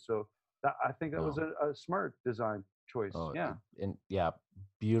values. So I think that was a smart design choice. Yeah.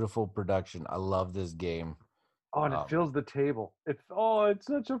 Beautiful production. I love this game. Oh, and it fills the table. It's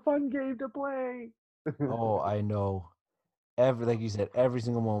such a fun game to play. Oh, I know. Like you said, every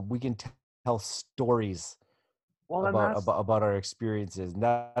single moment we can tell stories about our experiences. And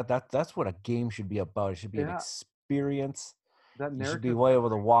that's what a game should be about. It should be an experience. That you should be able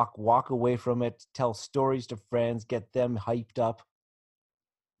to walk away from it, tell stories to friends, get them hyped up.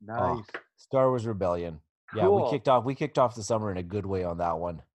 Nice. Star Wars Rebellion. Cool. Yeah, we kicked off the summer in a good way on that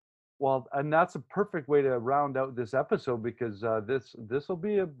one. Well, and that's a perfect way to round out this episode, because this will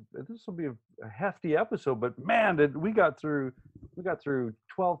be a hefty episode. But man, we got through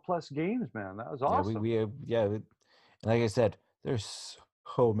 12 plus games, man. That was awesome. And like I said, there's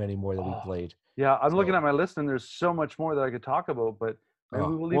so many more that we played. Yeah, I'm looking at my list, and there's so much more that I could talk about, but maybe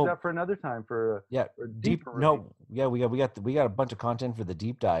we will leave that for another time for deeper. We got a bunch of content for the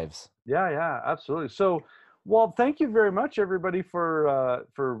deep dives. Yeah, absolutely. So, well, thank you very much, everybody, for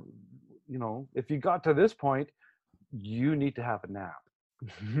if you got to this point, you need to have a nap.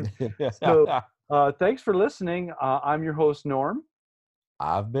 So, thanks for listening. I'm your host, Norm.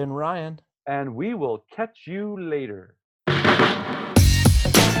 I've been Ryan. And we will catch you later.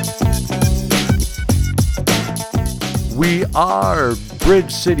 We are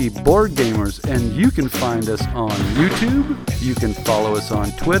Bridge City Board Gamers, and you can find us on YouTube. You can follow us on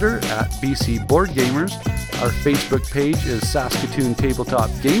Twitter at BC Board Gamers. Our Facebook page is Saskatoon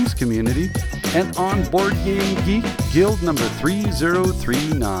Tabletop Games Community, and on Board Game Geek, Guild number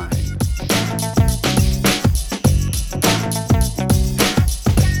 3039.